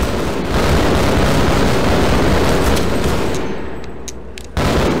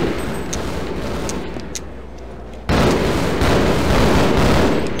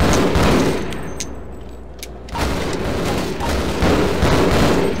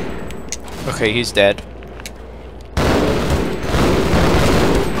 Okay, he's dead.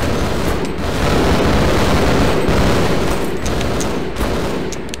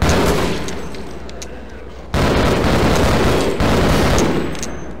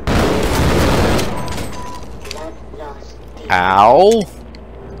 Ow.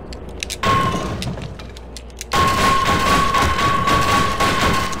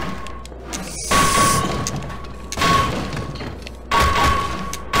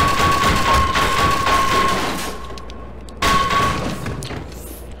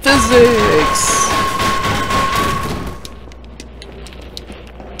 Physics.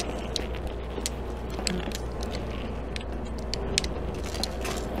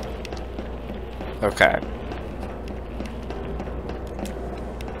 Okay.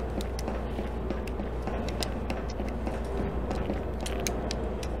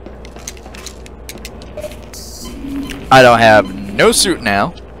 I don't have no suit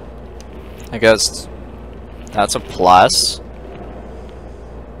now. I guess that's a plus.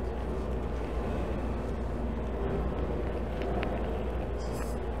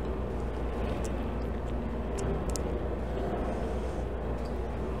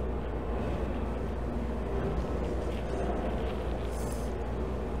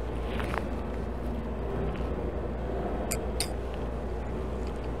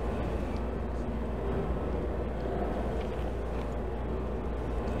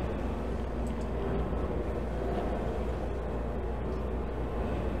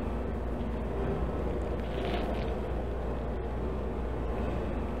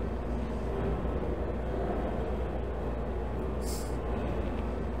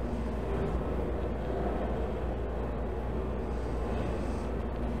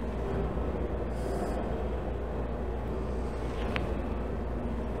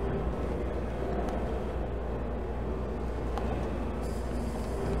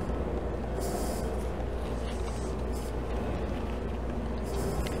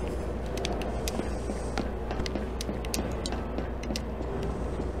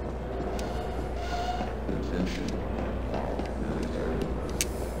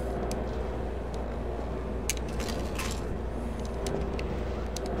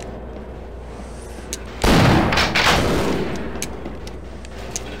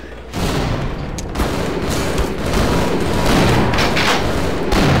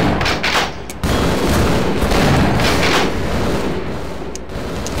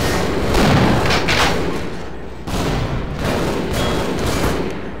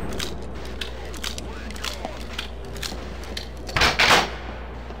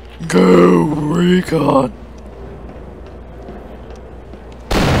 Go recon.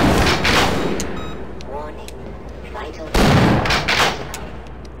 Warning. Vital.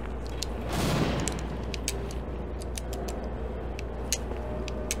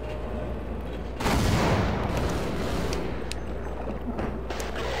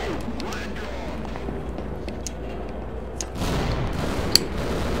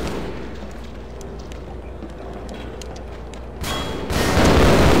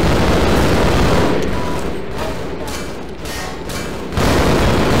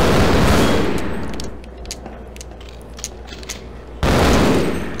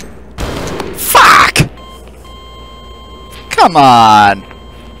 Come on!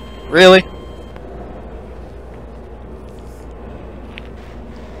 Really?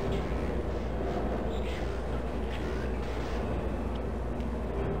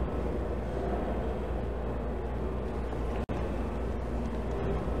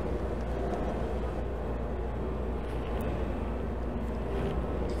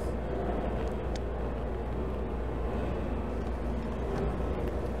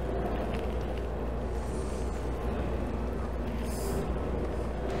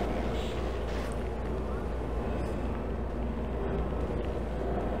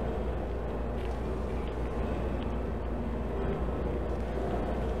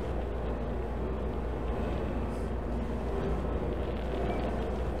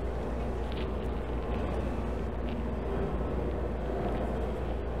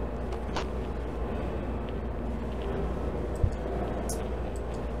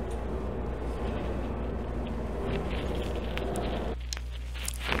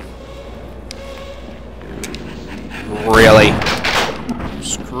 Really?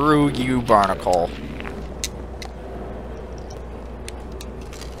 Screw you, Barnacle.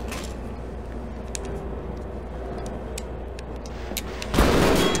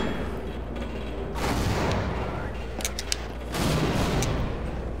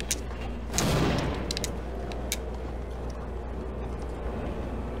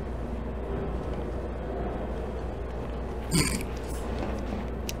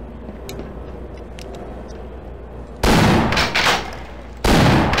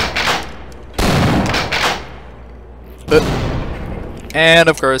 And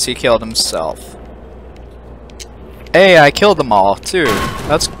of course he killed himself. Hey, I killed them all too.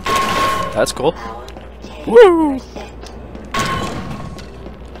 That's cool. Woo!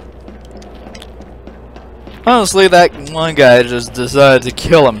 Honestly, that one guy just decided to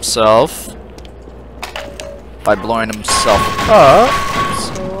kill himself by blowing himself up.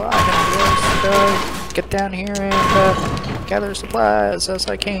 So I can just get down here and gather supplies as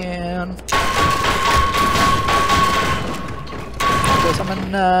I can. Because I'm a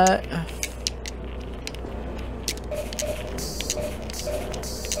nut.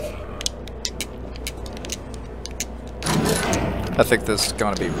 I think this is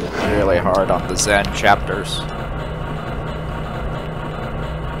going to be really hard on the Zen chapters.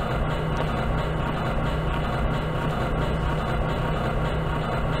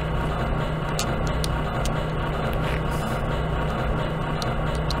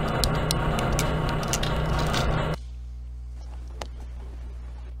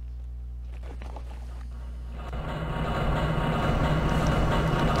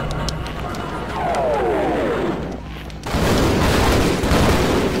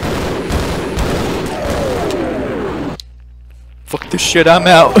 Fuck this shit, I'm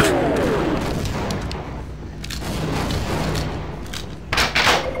out.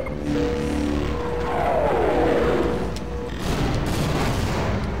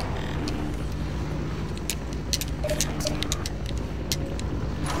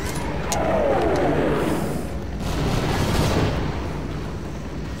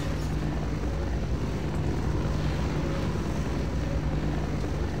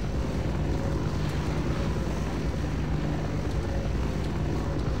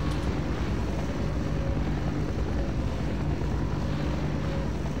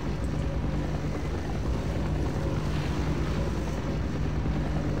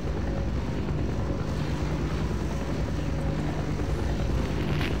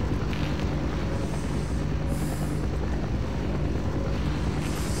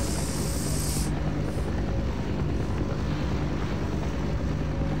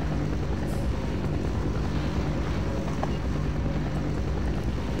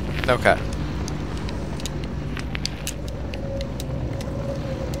 Okay.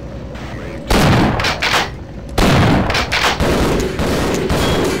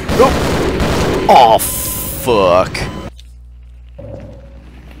 Oh, fuck.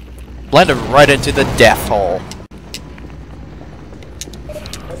 Blended right into the death hole.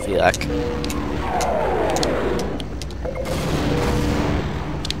 Fuck.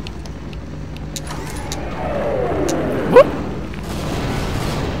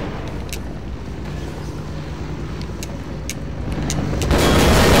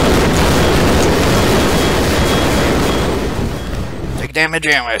 Take damage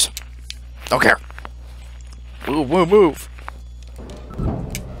anyways. Don't care. Move, move, move.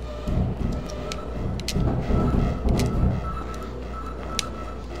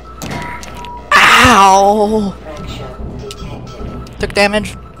 Ow! Took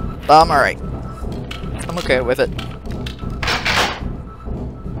damage. I'm alright. I'm okay with it.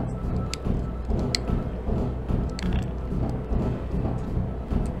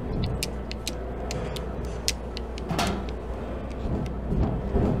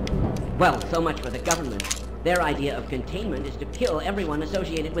 Well, so much for the government. Their idea of containment is to kill everyone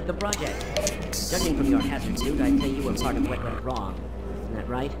associated with the project. Judging from your hazard suit, I'd say you were part of what went wrong. Isn't that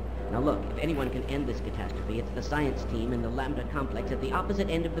right? Now look, if anyone can end this catastrophe, it's the science team in the Lambda complex at the opposite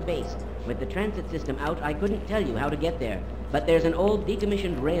end of the base. With the transit system out, I couldn't tell you how to get there. But there's an old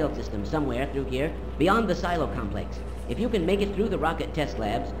decommissioned rail system somewhere through here, beyond the silo complex. If you can make it through the rocket test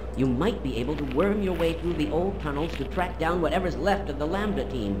labs, you might be able to worm your way through the old tunnels to track down whatever's left of the Lambda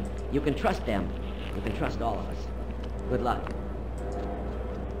team. You can trust them. You can trust all of us. Good luck.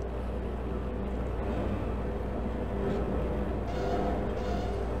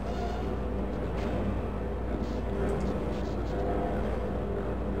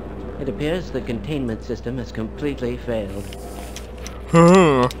 It appears the containment system has completely failed.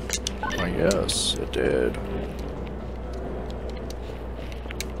 Huh. I guess it did.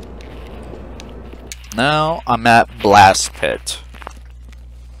 Now I'm at Blast Pit.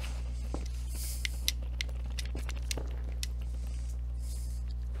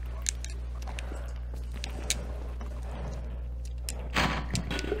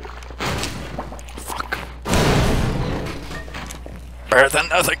 Fuck. Better than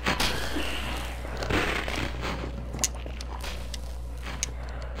nothing.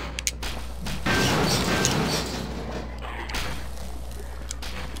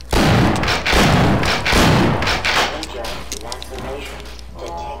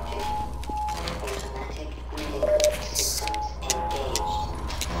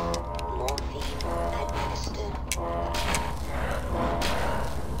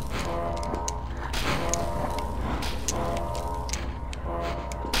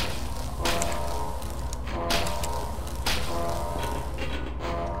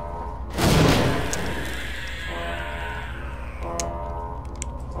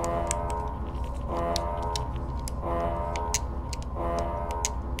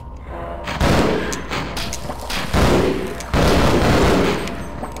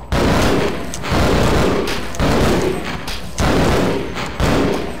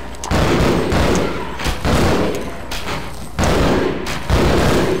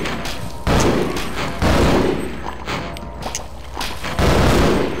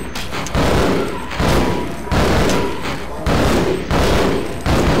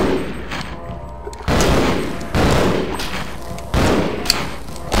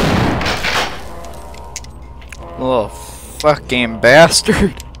 fucking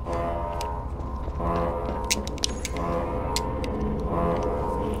bastard.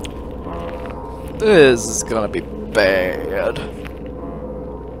 This is gonna be bad.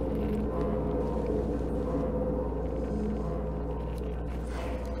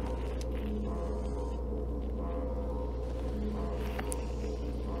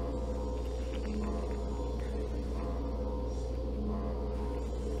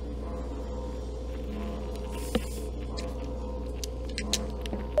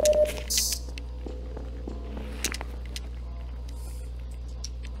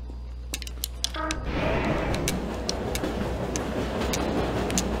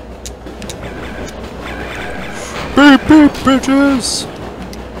 Beep beep bitches!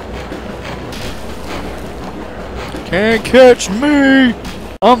 Can't catch me!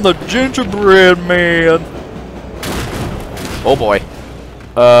 I'm the gingerbread man! Oh boy.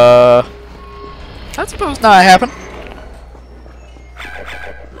 That's supposed not to happen.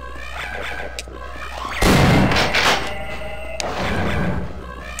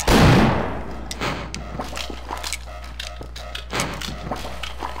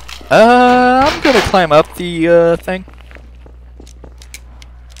 I'm gonna climb up the, thing.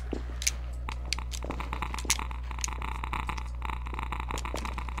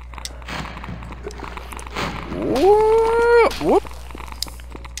 Whoop.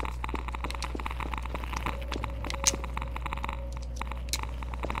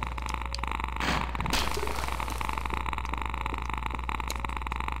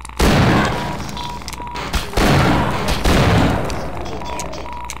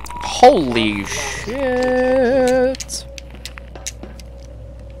 Holy shit!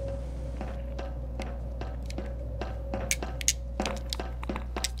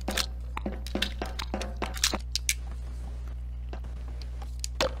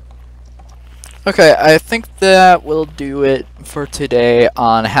 Okay, I think that will do it for today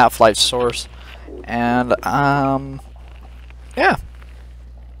on Half-Life Source. And, yeah.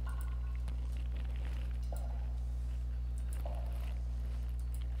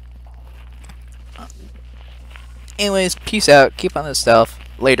 Anyways, peace out, keep on this stuff.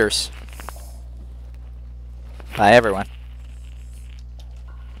 Laters. Bye, everyone.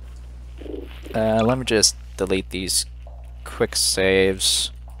 Let me just delete these quick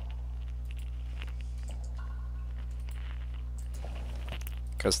saves.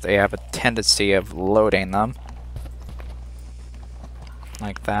 Because they have a tendency of loading them.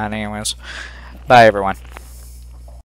 Like that, anyways. Bye, everyone.